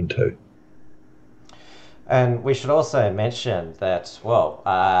Victoria into. And we should also mention that,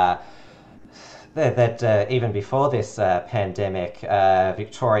 even before this pandemic,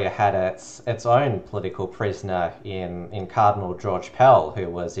 Victoria had its own political prisoner in Cardinal George Pell, who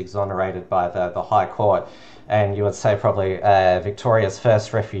was exonerated by the High Court. And you would say probably Victoria's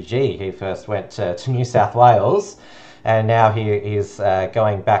first refugee. He first went to New South Wales, and now he's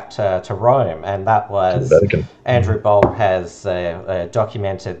going back to Rome. And that was, Andrew Bolt has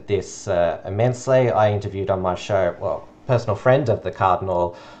documented this immensely. I interviewed on my show, personal friend of the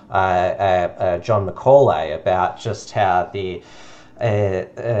Cardinal, John McCauley, about just how the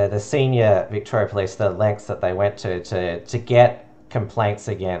senior Victoria Police, the lengths that they went to get complaints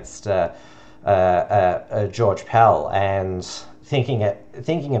against George Pell, and thinking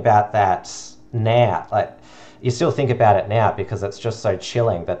about that now, like you still think about it now because it's just so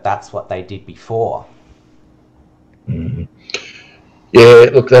chilling that that's what they did before. Mm. Yeah,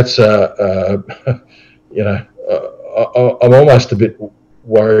 look, that's you know, I'm almost a bit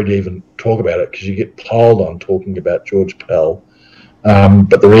worried to even talk about it because you get piled on talking about George Pell.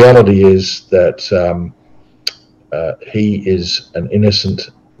 But the reality is that he is an innocent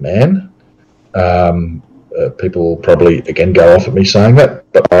man. People will probably again go off at me saying that,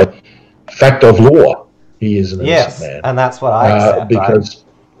 but by fact of law, he is an innocent man. And that's what I accept. Because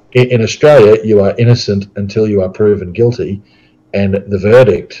in Australia, you are innocent until you are proven guilty, and the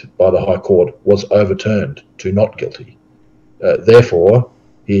verdict by the High Court was overturned to not guilty. Therefore,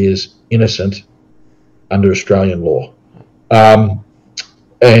 he is innocent under Australian law.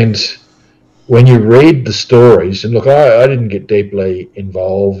 And when you read the stories, and look, I didn't get deeply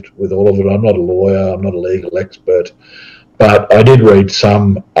involved with all of it. I'm not a lawyer, I'm not a legal expert, but I did read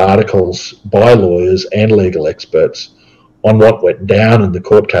some articles by lawyers and legal experts on what went down in the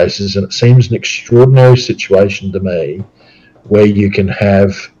court cases, and it seems an extraordinary situation to me where you can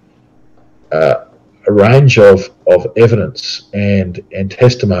have a range of evidence and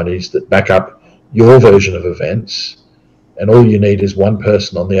testimonies that back up your version of events, and all you need is one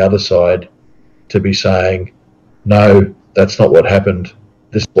person on the other side to be saying, no, that's not what happened,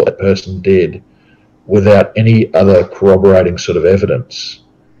 this is what that person did, without any other corroborating sort of evidence,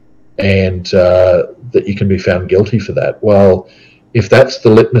 and that you can be found guilty for that. Well, if that's the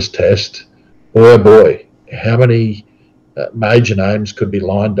litmus test, boy oh boy, how many major names could be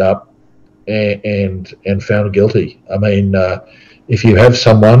lined up and found guilty? I mean, if you have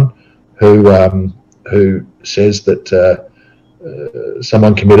someone who says that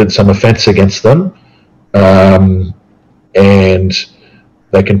someone committed some offence against them, and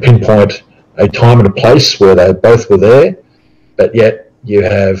they can pinpoint a time and a place where they both were there, but yet you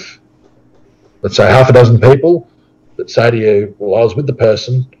have, let's say, half a dozen people that say to you, well, I was with the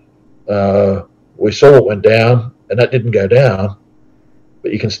person, we saw what went down, and that didn't go down,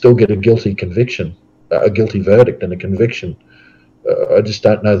 but you can still get a guilty conviction, a guilty verdict and a conviction. I just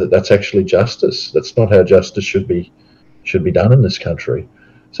don't know that that's actually justice. That's not how justice should be done in this country.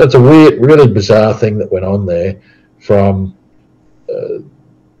 So it's a weird, really bizarre thing that went on there, from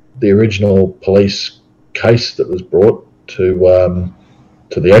the original police case that was brought to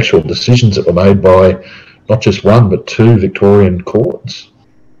the actual decisions that were made by not just one but two Victorian courts.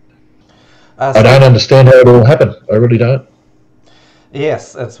 I don't understand how it all happened. I really don't.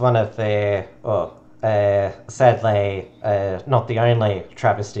 Yes, it's one of their, sadly, not the only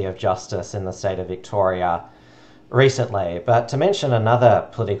travesty of justice in the state of Victoria recently. But to mention another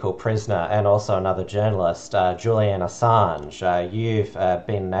political prisoner and also another journalist, Julian Assange, you've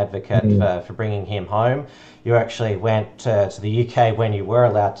been an advocate for bringing him home. You actually went to the UK when you were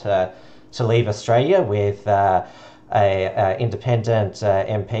allowed to leave Australia with independent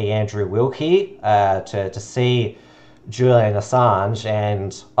MP Andrew Wilkie to see Julian Assange,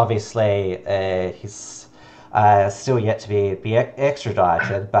 and obviously he's still yet to be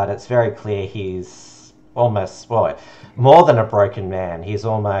extradited, but it's very clear he's almost, well, more than a broken man. He's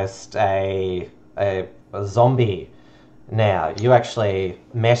almost a zombie now. You actually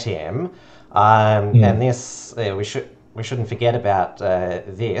met him, and this we shouldn't forget about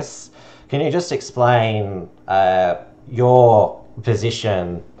this. Can you just explain your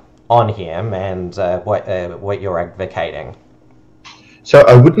position on him and what you're advocating? So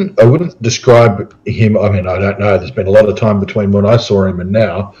I wouldn't describe him. I mean, I don't know. There's been a lot of time between when I saw him and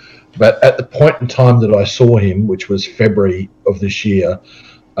now, but at the point in time that I saw him, which was February of this year,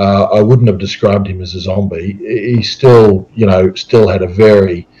 I wouldn't have described him as a zombie. He still had a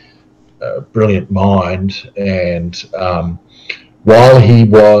very brilliant mind, and while he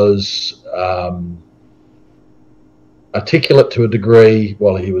was articulate to a degree,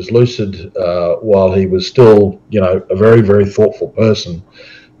 while he was lucid, while he was still, a very, very thoughtful person,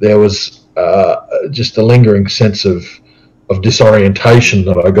 there was just a lingering sense of disorientation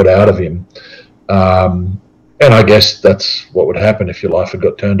that I got out of him. And I guess that's what would happen if your life had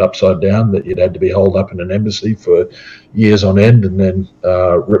got turned upside down, that you'd had to be holed up in an embassy for years on end and then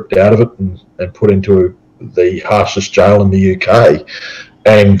ripped out of it and put into the harshest jail in the UK.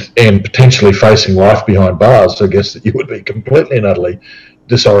 And potentially facing life behind bars. I guess that you would be completely and utterly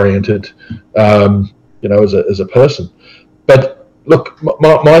disoriented, as a person. But look,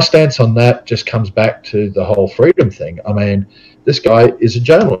 my stance on that just comes back to the whole freedom thing. I mean, this guy is a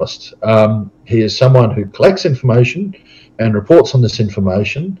journalist. He is someone who collects information and reports on this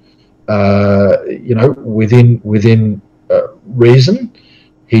information, within reason.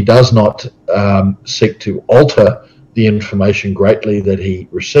 He does not seek to alter the information greatly that he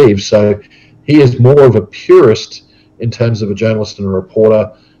receives. So he is more of a purist in terms of a journalist and a reporter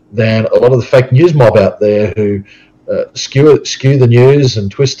than a lot of the fake news mob out there who skew the news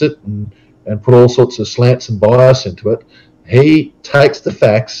and twist it and put all sorts of slants and bias into it. He takes the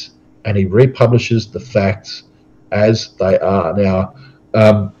facts and he republishes the facts as they are.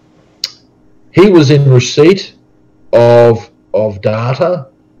 Now, he was in receipt of data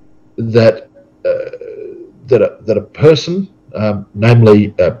that a person, namely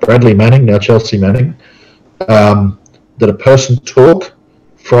Bradley Manning, now Chelsea Manning, that a person took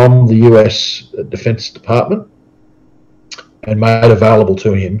from the US Defense Department and made available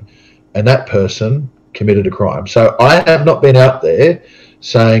to him, and that person committed a crime. So I have not been out there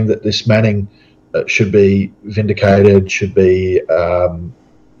saying that this Manning should be vindicated, should be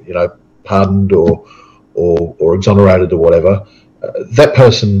pardoned or exonerated or whatever. That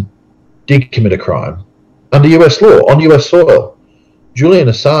person did commit a crime under US law, on US soil. Julian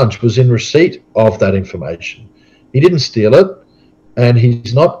Assange was in receipt of that information. He didn't steal it, and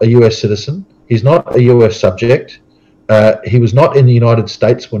he's not a US citizen. He's not a US subject. He was not in the United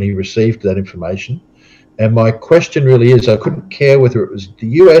States when he received that information. And my question really is, I couldn't care whether it was the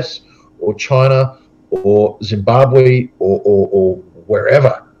US or China or Zimbabwe or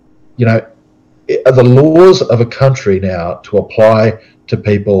wherever. Are the laws of a country now to apply to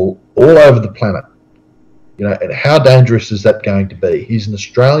people all over the planet? And how dangerous is that going to be? He's an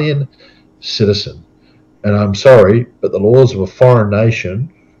Australian citizen, and I'm sorry, but the laws of a foreign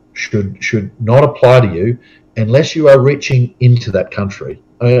nation should not apply to you unless you are reaching into that country.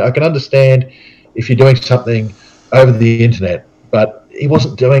 I mean, I can understand if you're doing something over the internet, but he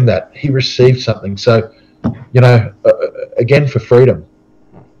wasn't doing that. He received something. So, again, for freedom.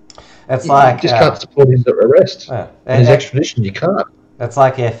 It's like you just can't support his arrest and his extradition. You can't. It's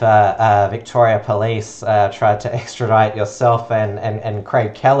like if Victoria Police tried to extradite yourself and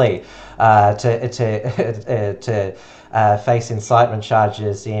Craig Kelly to face incitement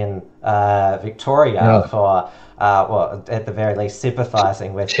charges in Victoria for, at the very least,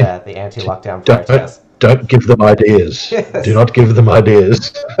 sympathising with the anti-lockdown protests. Don't give them ideas. Yes. Do not give them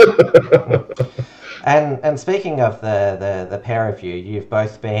ideas. And speaking of the pair of you, you've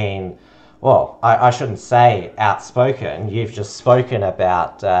both been, well, I shouldn't say outspoken. You've just spoken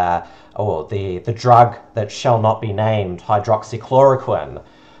about the drug that shall not be named, hydroxychloroquine,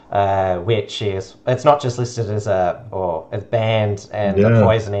 which it's not just listed as as banned and a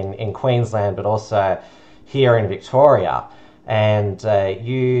poison in Queensland, but also here in Victoria. And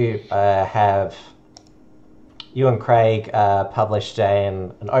you and Craig published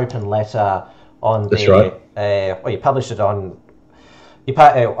an open letter on That's right. You published it on. You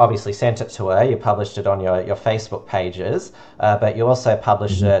obviously sent it to her. You published it on your Facebook pages, but you also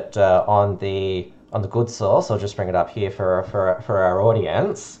published it on the Good Source. I'll just bring it up here for our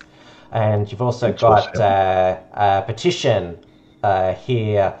audience. And you've also got a petition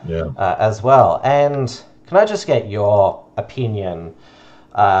here as well. And can I just get your opinion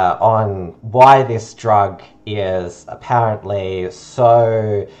on why this drug is apparently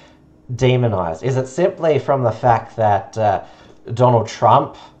so demonized? Is it simply from the fact that Donald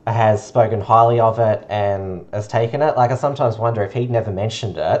Trump has spoken highly of it and has taken it? Like, I sometimes wonder if he'd never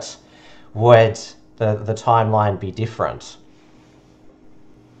mentioned it, would the timeline be different?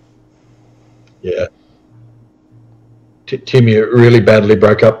 Yeah. Tim, you really badly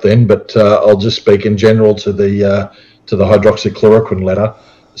broke up then, but I'll just speak in general to the hydroxychloroquine letter.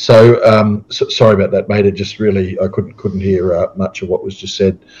 So, sorry about that, mate. It just really, I couldn't hear much of what was just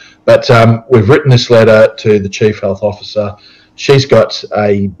said. But we've written this letter to the Chief Health Officer. She's got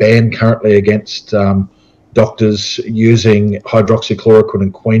a ban currently against doctors using hydroxychloroquine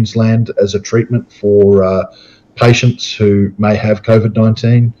in Queensland as a treatment for patients who may have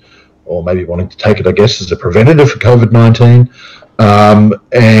COVID-19, or maybe wanting to take it, I guess, as a preventative for COVID-19.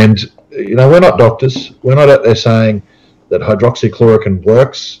 And, we're not doctors. We're not out there saying that hydroxychloroquine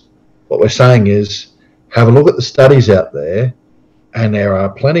works. What we're saying is, have a look at the studies out there, and there are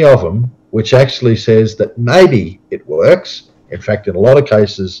plenty of them which actually says that maybe it works. In fact, in a lot of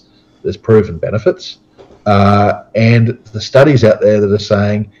cases, there's proven benefits. And the studies out there that are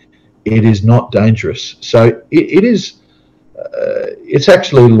saying it is not dangerous. So it is. It's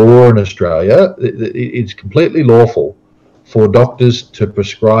actually law in Australia. It's completely lawful for doctors to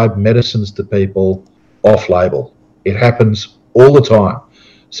prescribe medicines to people off-label. It happens all the time.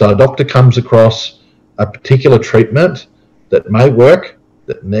 So a doctor comes across a particular treatment that may work,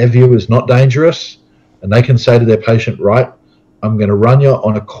 that in their view is not dangerous, and they can say to their patient, right, I'm going to run you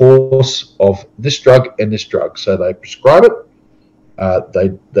on a course of this drug and this drug. So they prescribe it,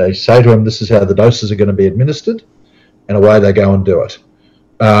 They say to him, this is how the doses are going to be administered, and away they go and do it.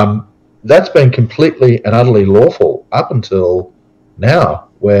 That's been completely and utterly lawful up until now,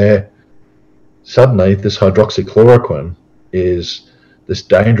 where suddenly this hydroxychloroquine is this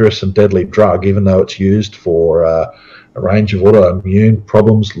dangerous and deadly drug, even though it's used for a range of autoimmune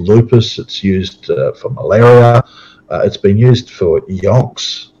problems, lupus, it's used for malaria, it's been used for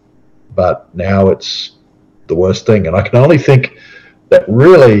yonks, but now it's the worst thing. And I can only think that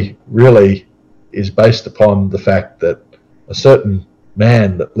really, really is based upon the fact that a certain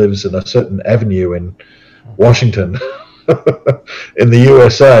man that lives in a certain avenue in Washington in the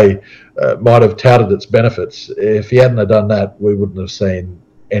USA might have touted its benefits. If he hadn't have done that, we wouldn't have seen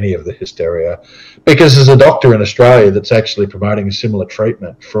any of the hysteria. Because there's a doctor in Australia that's actually promoting a similar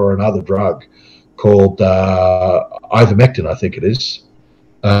treatment for another drug called ivermectin, I think it is.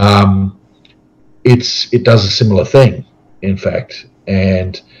 It does a similar thing, in fact,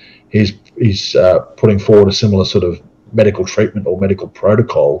 and he's putting forward a similar sort of medical treatment or medical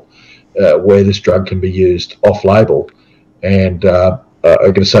protocol where this drug can be used off-label. And I'm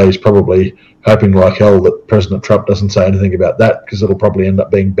going to say he's probably hoping like hell that President Trump doesn't say anything about that, because it'll probably end up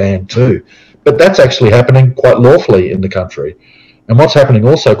being banned too. But that's actually happening quite lawfully in the country. And what's happening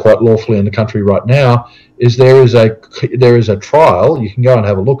also quite lawfully in the country right now is there is a trial. You can go and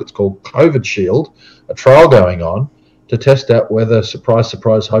have a look. It's called COVID Shield, a trial going on to test out whether, surprise,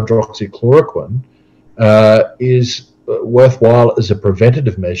 surprise, hydroxychloroquine is worthwhile as a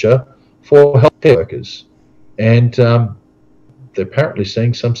preventative measure for healthcare workers. And they're apparently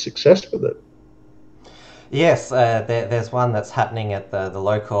seeing some success with it. Yes, there's one that's happening at the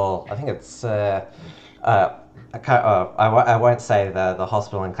local, I think it's, I won't say the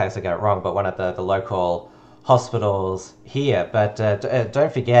hospital in case I get it wrong, but one of the local hospitals here. But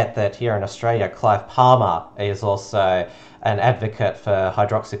don't forget that here in Australia, Clive Palmer is also an advocate for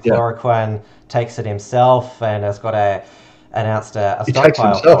hydroxychloroquine, takes it himself, and has got announced a stockpile. He takes it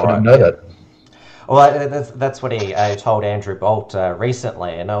himself, I didn't know that. Well, that's what he told Andrew Bolt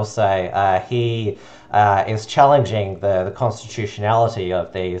recently, and also he is challenging the constitutionality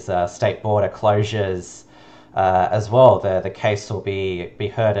of these state border closures as well. The case will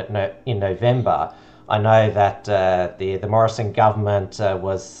be heard in November. I know that the Morrison government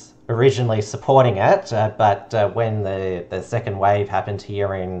was originally supporting it, but when the second wave happened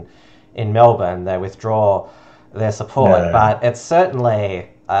here in Melbourne, they withdraw their support. No. But it certainly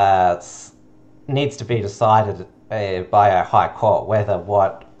needs to be decided by our High Court whether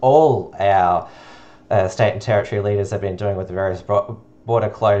what all our state and territory leaders have been doing with the various border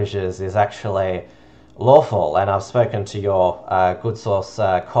closures is actually lawful. And I've spoken to your good source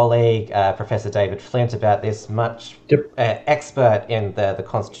colleague, Professor David Flint, about this, expert in the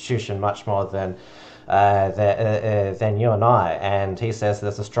Constitution much more than you and I, and he says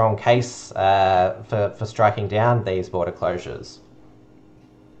there's a strong case for striking down these border closures.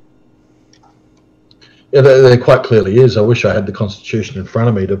 Yeah, there quite clearly is. I wish I had the Constitution in front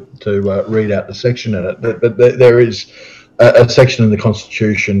of me to read out the section in it. But there is a section in the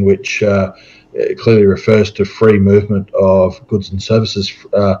Constitution which clearly refers to free movement of goods and services,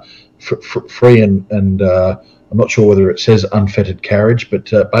 free and I'm not sure whether it says unfettered carriage, but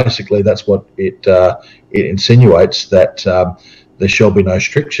basically that's what it insinuates, that there shall be no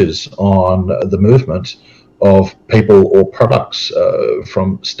strictures on the movement of people or products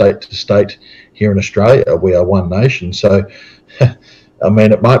from state to state. Here in Australia, we are one nation. So, I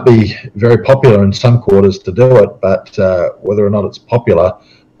mean, it might be very popular in some quarters to do it, but whether or not it's popular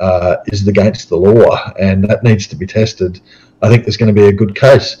is against the law, and that needs to be tested. I think there's going to be a good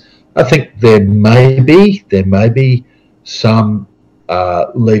case. I think there may be some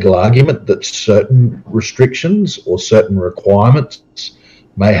legal argument that certain restrictions or certain requirements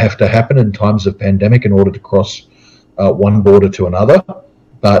may have to happen in times of pandemic in order to cross one border to another.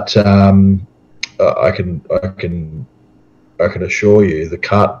 But I can assure you the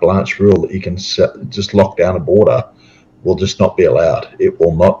carte blanche rule that you can just lock down a border will just not be allowed. It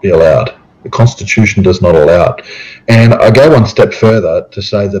will not be allowed. The Constitution does not allow it. And I go one step further to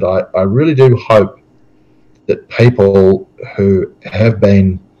say that I really do hope that people who have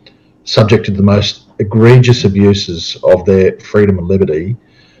been subject to the most egregious abuses of their freedom and liberty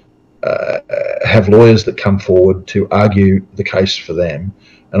have lawyers that come forward to argue the case for them.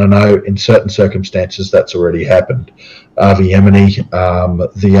 And I know in certain circumstances that's already happened. Avi Yemeni,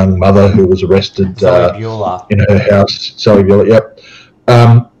 the young mother who was arrested in her house, Zoe Bueller, yep.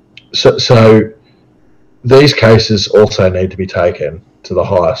 So these cases also need to be taken to the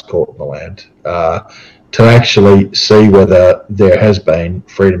highest court in the land to actually see whether there has been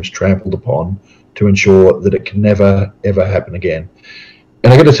freedoms trampled upon, to to ensure that it can never, ever happen again.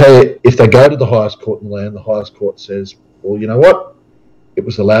 And I got to tell you, if they go to the highest court in the land, the highest court says, well, you know what, it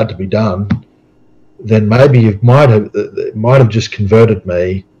was allowed to be done, then maybe it might have just converted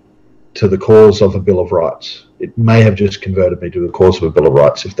me to the cause of a Bill of Rights. It may have just converted me to the cause of a Bill of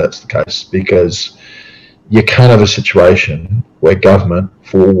Rights if that's the case, because you can't have a situation where government,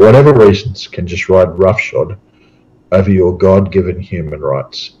 for whatever reasons, can just ride roughshod over your God-given human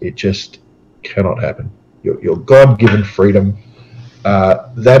rights. It just cannot happen. Your God-given freedom,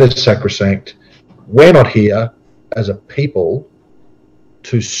 that is sacrosanct. We're not here as a people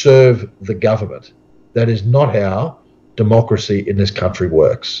to serve the government. That is not how democracy in this country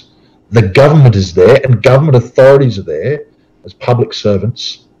works. The government is there, and government authorities are there as public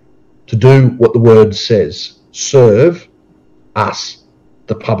servants to do what the word says: serve us,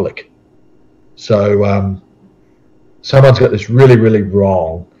 the public. So someone's got this really, really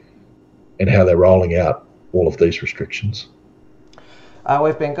wrong in how they're rolling out all of these restrictions.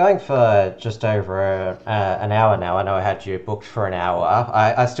 We've been going for just over an hour now. I know I had you booked for an hour.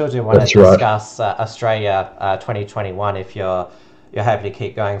 I still do want to discuss Australia 2021 if you're happy to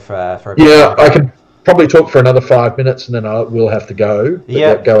keep going for a bit longer. I can probably talk for another 5 minutes and then I will have to go.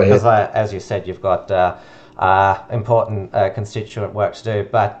 Yeah, go ahead. As you said, you've got important constituent work to do.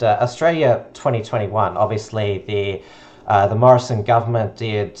 But Australia 2021, obviously the Morrison government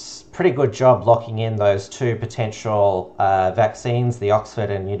did a pretty good job locking in those two potential vaccines, the Oxford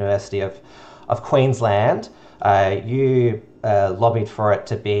and University of Queensland. You lobbied for it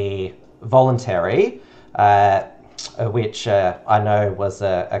to be voluntary, which I know was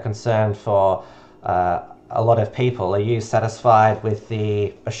a concern for a lot of people. Are you satisfied with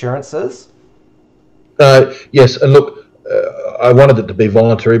the assurances? Yes, and look, I wanted it to be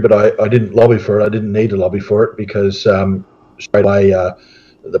voluntary, but I didn't lobby for it. I didn't need to lobby for it because straight away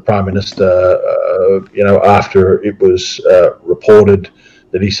the Prime Minister, after it was reported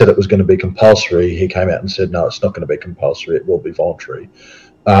that he said it was going to be compulsory, he came out and said, no, it's not going to be compulsory, it will be voluntary.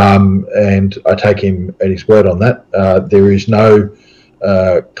 And I take him at his word on that. There is no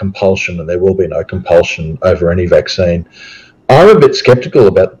compulsion, and there will be no compulsion over any vaccine. I'm a bit sceptical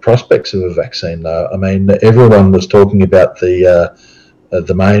about the prospects of a vaccine, though. I mean, everyone was talking about the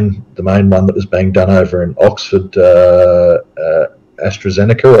main one that was being done over in Oxford,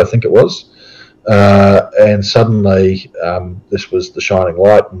 AstraZeneca, I think it was, and suddenly this was the shining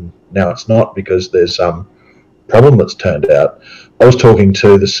light, and now it's not because there's some problem that's turned out. I was talking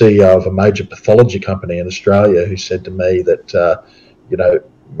to the CEO of a major pathology company in Australia who said to me that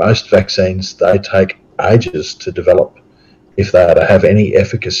most vaccines, they take ages to develop if they are to have any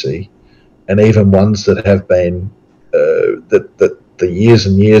efficacy, and even ones that have been that the years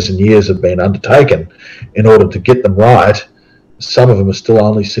and years and years have been undertaken in order to get them right, some of them are still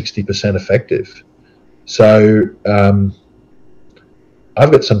only 60% effective. So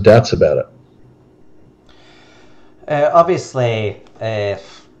I've got some doubts about it. Obviously,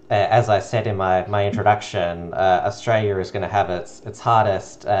 as I said in my introduction, Australia is going to have its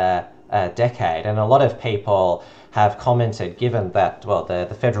hardest decade, and a lot of people have commented, given that, well,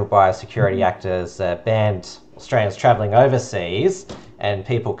 the Federal Biosecurity Act has banned Australians travelling overseas and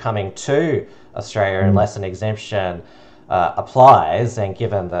people coming to Australia unless an exemption applies, and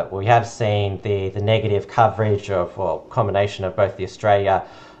given that we have seen the negative coverage of, well, combination of both the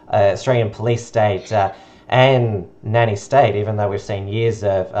Australian police state and nanny state, even though we've seen years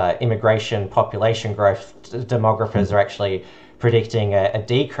of immigration population growth, demographers are actually predicting a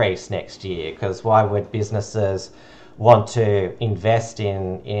decrease next year, because why would businesses want to invest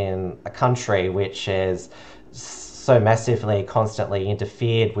in a country which is so massively constantly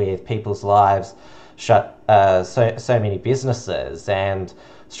interfered with people's lives, shut so many businesses? And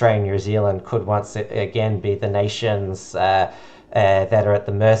Australia and New Zealand could once again be the nations that are at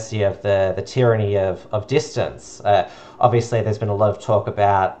the mercy of the tyranny of distance. Obviously, there's been a lot of talk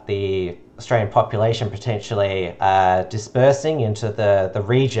about the Australian population potentially dispersing into the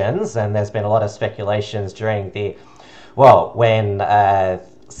regions, and there's been a lot of speculations during when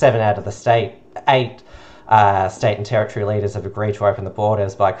 7 out of the 8 state and territory leaders have agreed to open the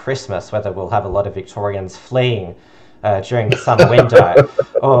borders by Christmas, whether we'll have a lot of Victorians fleeing during the summer window.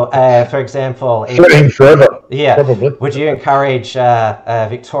 Or, for example... Fleeing forever, yeah, probably. Would you encourage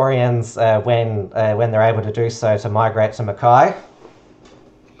Victorians, when they're able to do so, to migrate to Mackay?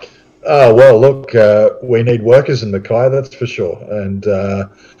 Oh, well, look, we need workers in Mackay, that's for sure. And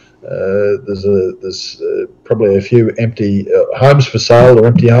there's probably a few empty homes for sale, or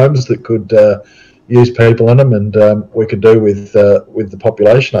empty homes that could use people in them, and we could do with the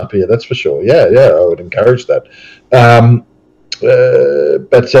population up here, that's for sure. Yeah, I would encourage that.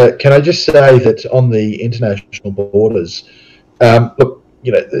 But can I just say that on the international borders, look,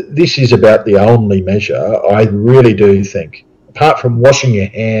 this is about the only measure I really do think, apart from washing your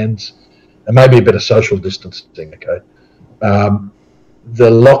hands and maybe a bit of social distancing. Okay, the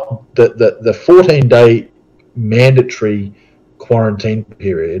 14-day mandatory quarantine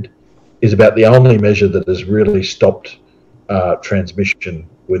period is about the only measure that has really stopped transmission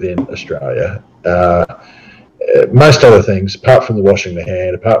within Australia. Most other things, apart from the washing the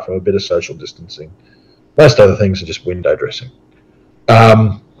hand, apart from a bit of social distancing, most other things are just window dressing.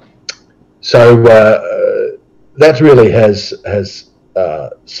 So that really has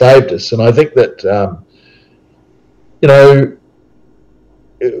saved us, and I think that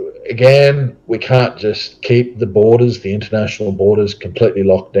again, we can't just keep the borders, the international borders, completely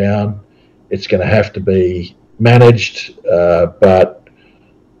locked down. It's going to have to be managed, but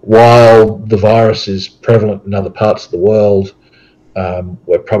while the virus is prevalent in other parts of the world,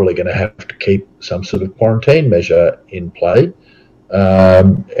 we're probably going to have to keep some sort of quarantine measure in play.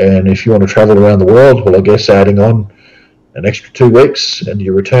 And if you want to travel around the world, well, I guess adding on an extra 2 weeks and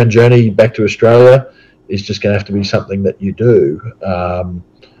your return journey back to Australia is just going to have to be something that you do. But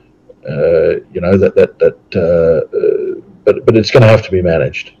it's going to have to be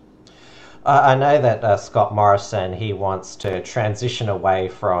managed. I know that Scott Morrison, he wants to transition away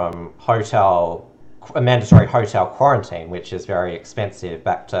from mandatory hotel quarantine, which is very expensive,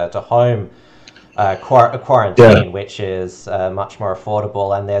 back to home quarantine, which is much more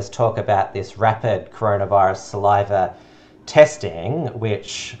affordable. And there's talk about this rapid coronavirus saliva testing,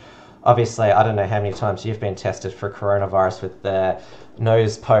 which obviously, I don't know how many times you've been tested for coronavirus with the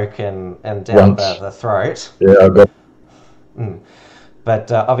nose poke and down the throat. Yeah, I've got.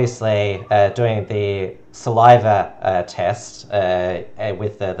 But obviously, doing the saliva test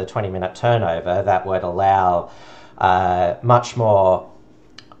with the 20-minute turnover, that would allow much more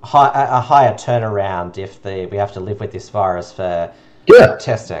a higher turnaround if we have to live with this virus for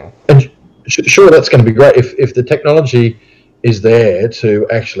testing. And sure, that's going to be great if the technology is there to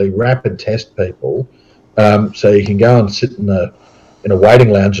actually rapid test people, so you can go and sit in a waiting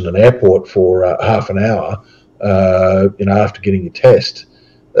lounge in an airport for half an hour. After getting your test,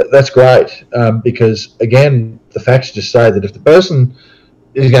 that's great, because again, the facts just say that if the person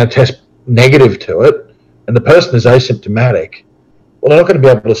is going to test negative to it and the person is asymptomatic, well, they're not going to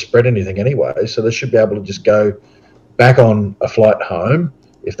be able to spread anything anyway, so they should be able to just go back on a flight home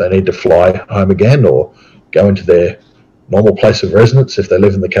if they need to fly home again, or go into their normal place of residence if they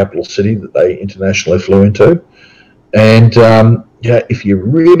live in the capital city that they internationally flew into. And if you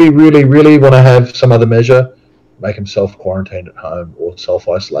really, really, really want to have some other measure, make them self-quarantine at home or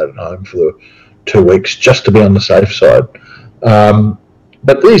self-isolate at home for 2 weeks, just to be on the safe side.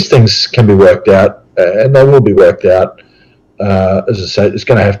 But these things can be worked out, and they will be worked out. As I say, it's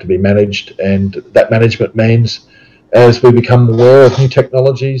going to have to be managed, and that management means, as we become aware of new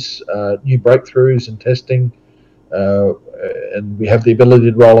technologies, new breakthroughs in testing, and we have the ability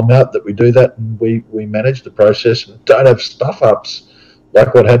to roll them out, that we do that, and we manage the process and don't have stuff-ups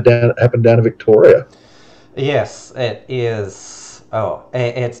like what happened down in Victoria. Yes, it is.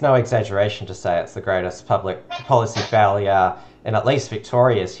 It's no exaggeration to say it's the greatest public policy failure in at least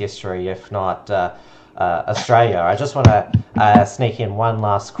Victoria's history, if not Australia. I just want to sneak in one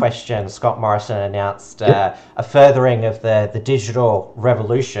last question. Scott Morrison announced a furthering of the digital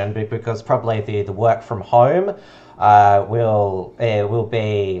revolution, because probably the work from home will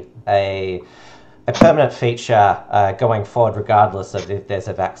be a permanent feature going forward, regardless of if there's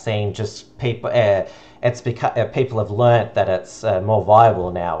a vaccine. Just people. People have learnt that it's more viable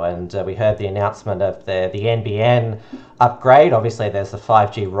now, and we heard the announcement of the NBN upgrade. Obviously, there's the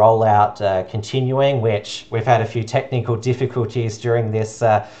 5G rollout continuing, which we've had a few technical difficulties during this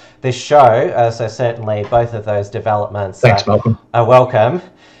show. So certainly, both of those developments are welcome.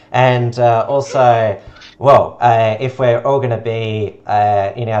 And also, well, if we're all going to be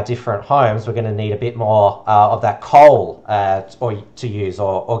in our different homes, we're going to need a bit more of that coal to use,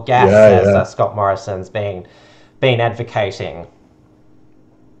 or gas, as Scott Morrison's been advocating.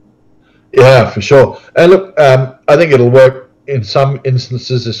 Yeah, for sure. And look, I think it'll work in some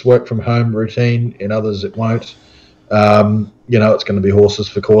instances, this work from home routine. In others, it won't. It's going to be horses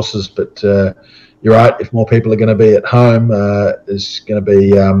for courses, but you're right. If more people are going to be at home, there's going to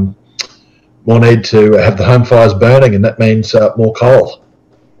be more need to have the home fires burning, and that means more coal.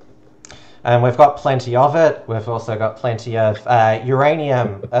 And we've got plenty of it. We've also got plenty of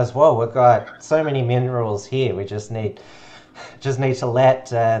uranium as well. We've got so many minerals here. We just need to let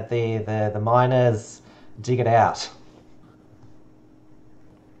the miners dig it out.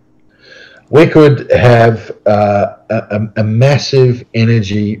 we could have a massive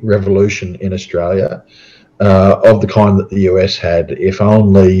energy revolution in Australia of the kind that the US had, if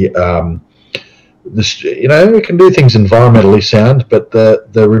only we can do things environmentally sound, but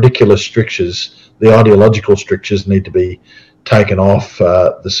the ridiculous strictures, the ideological strictures, need to be taken off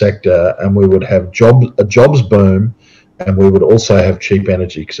the sector, and we would have a jobs boom, and we would also have cheap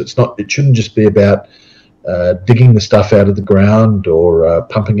energy, because it shouldn't just be about digging the stuff out of the ground or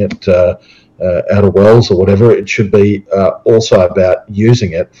pumping it out of wells or whatever. It should be also about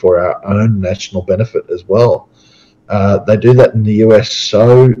using it for our own national benefit as well. They do that in the US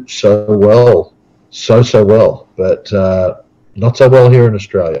so well, so well, but not so well here in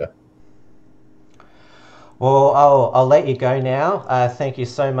Australia. Well, I'll let you go now. Thank you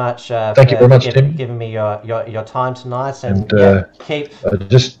so much. Thank you very much, Tim. Giving me your time tonight, and keep.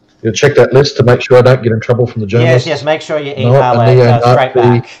 Just check that list to make sure I don't get in trouble from the journalists. Yes. Make sure you email it straight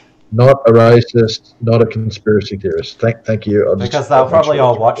back. Not a racist, not a conspiracy theorist. Thank you. Because they're probably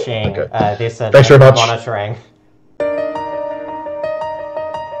all watching this and Thanks very much. Monitoring.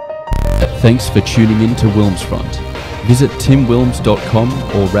 Thanks for tuning in to WilmsFront. Visit timwilms.com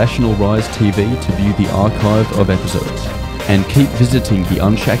or Rational Rise TV to view the archive of episodes. And keep visiting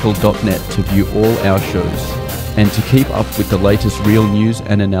theunshackled.net to view all our shows, and to keep up with the latest real news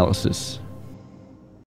and analysis.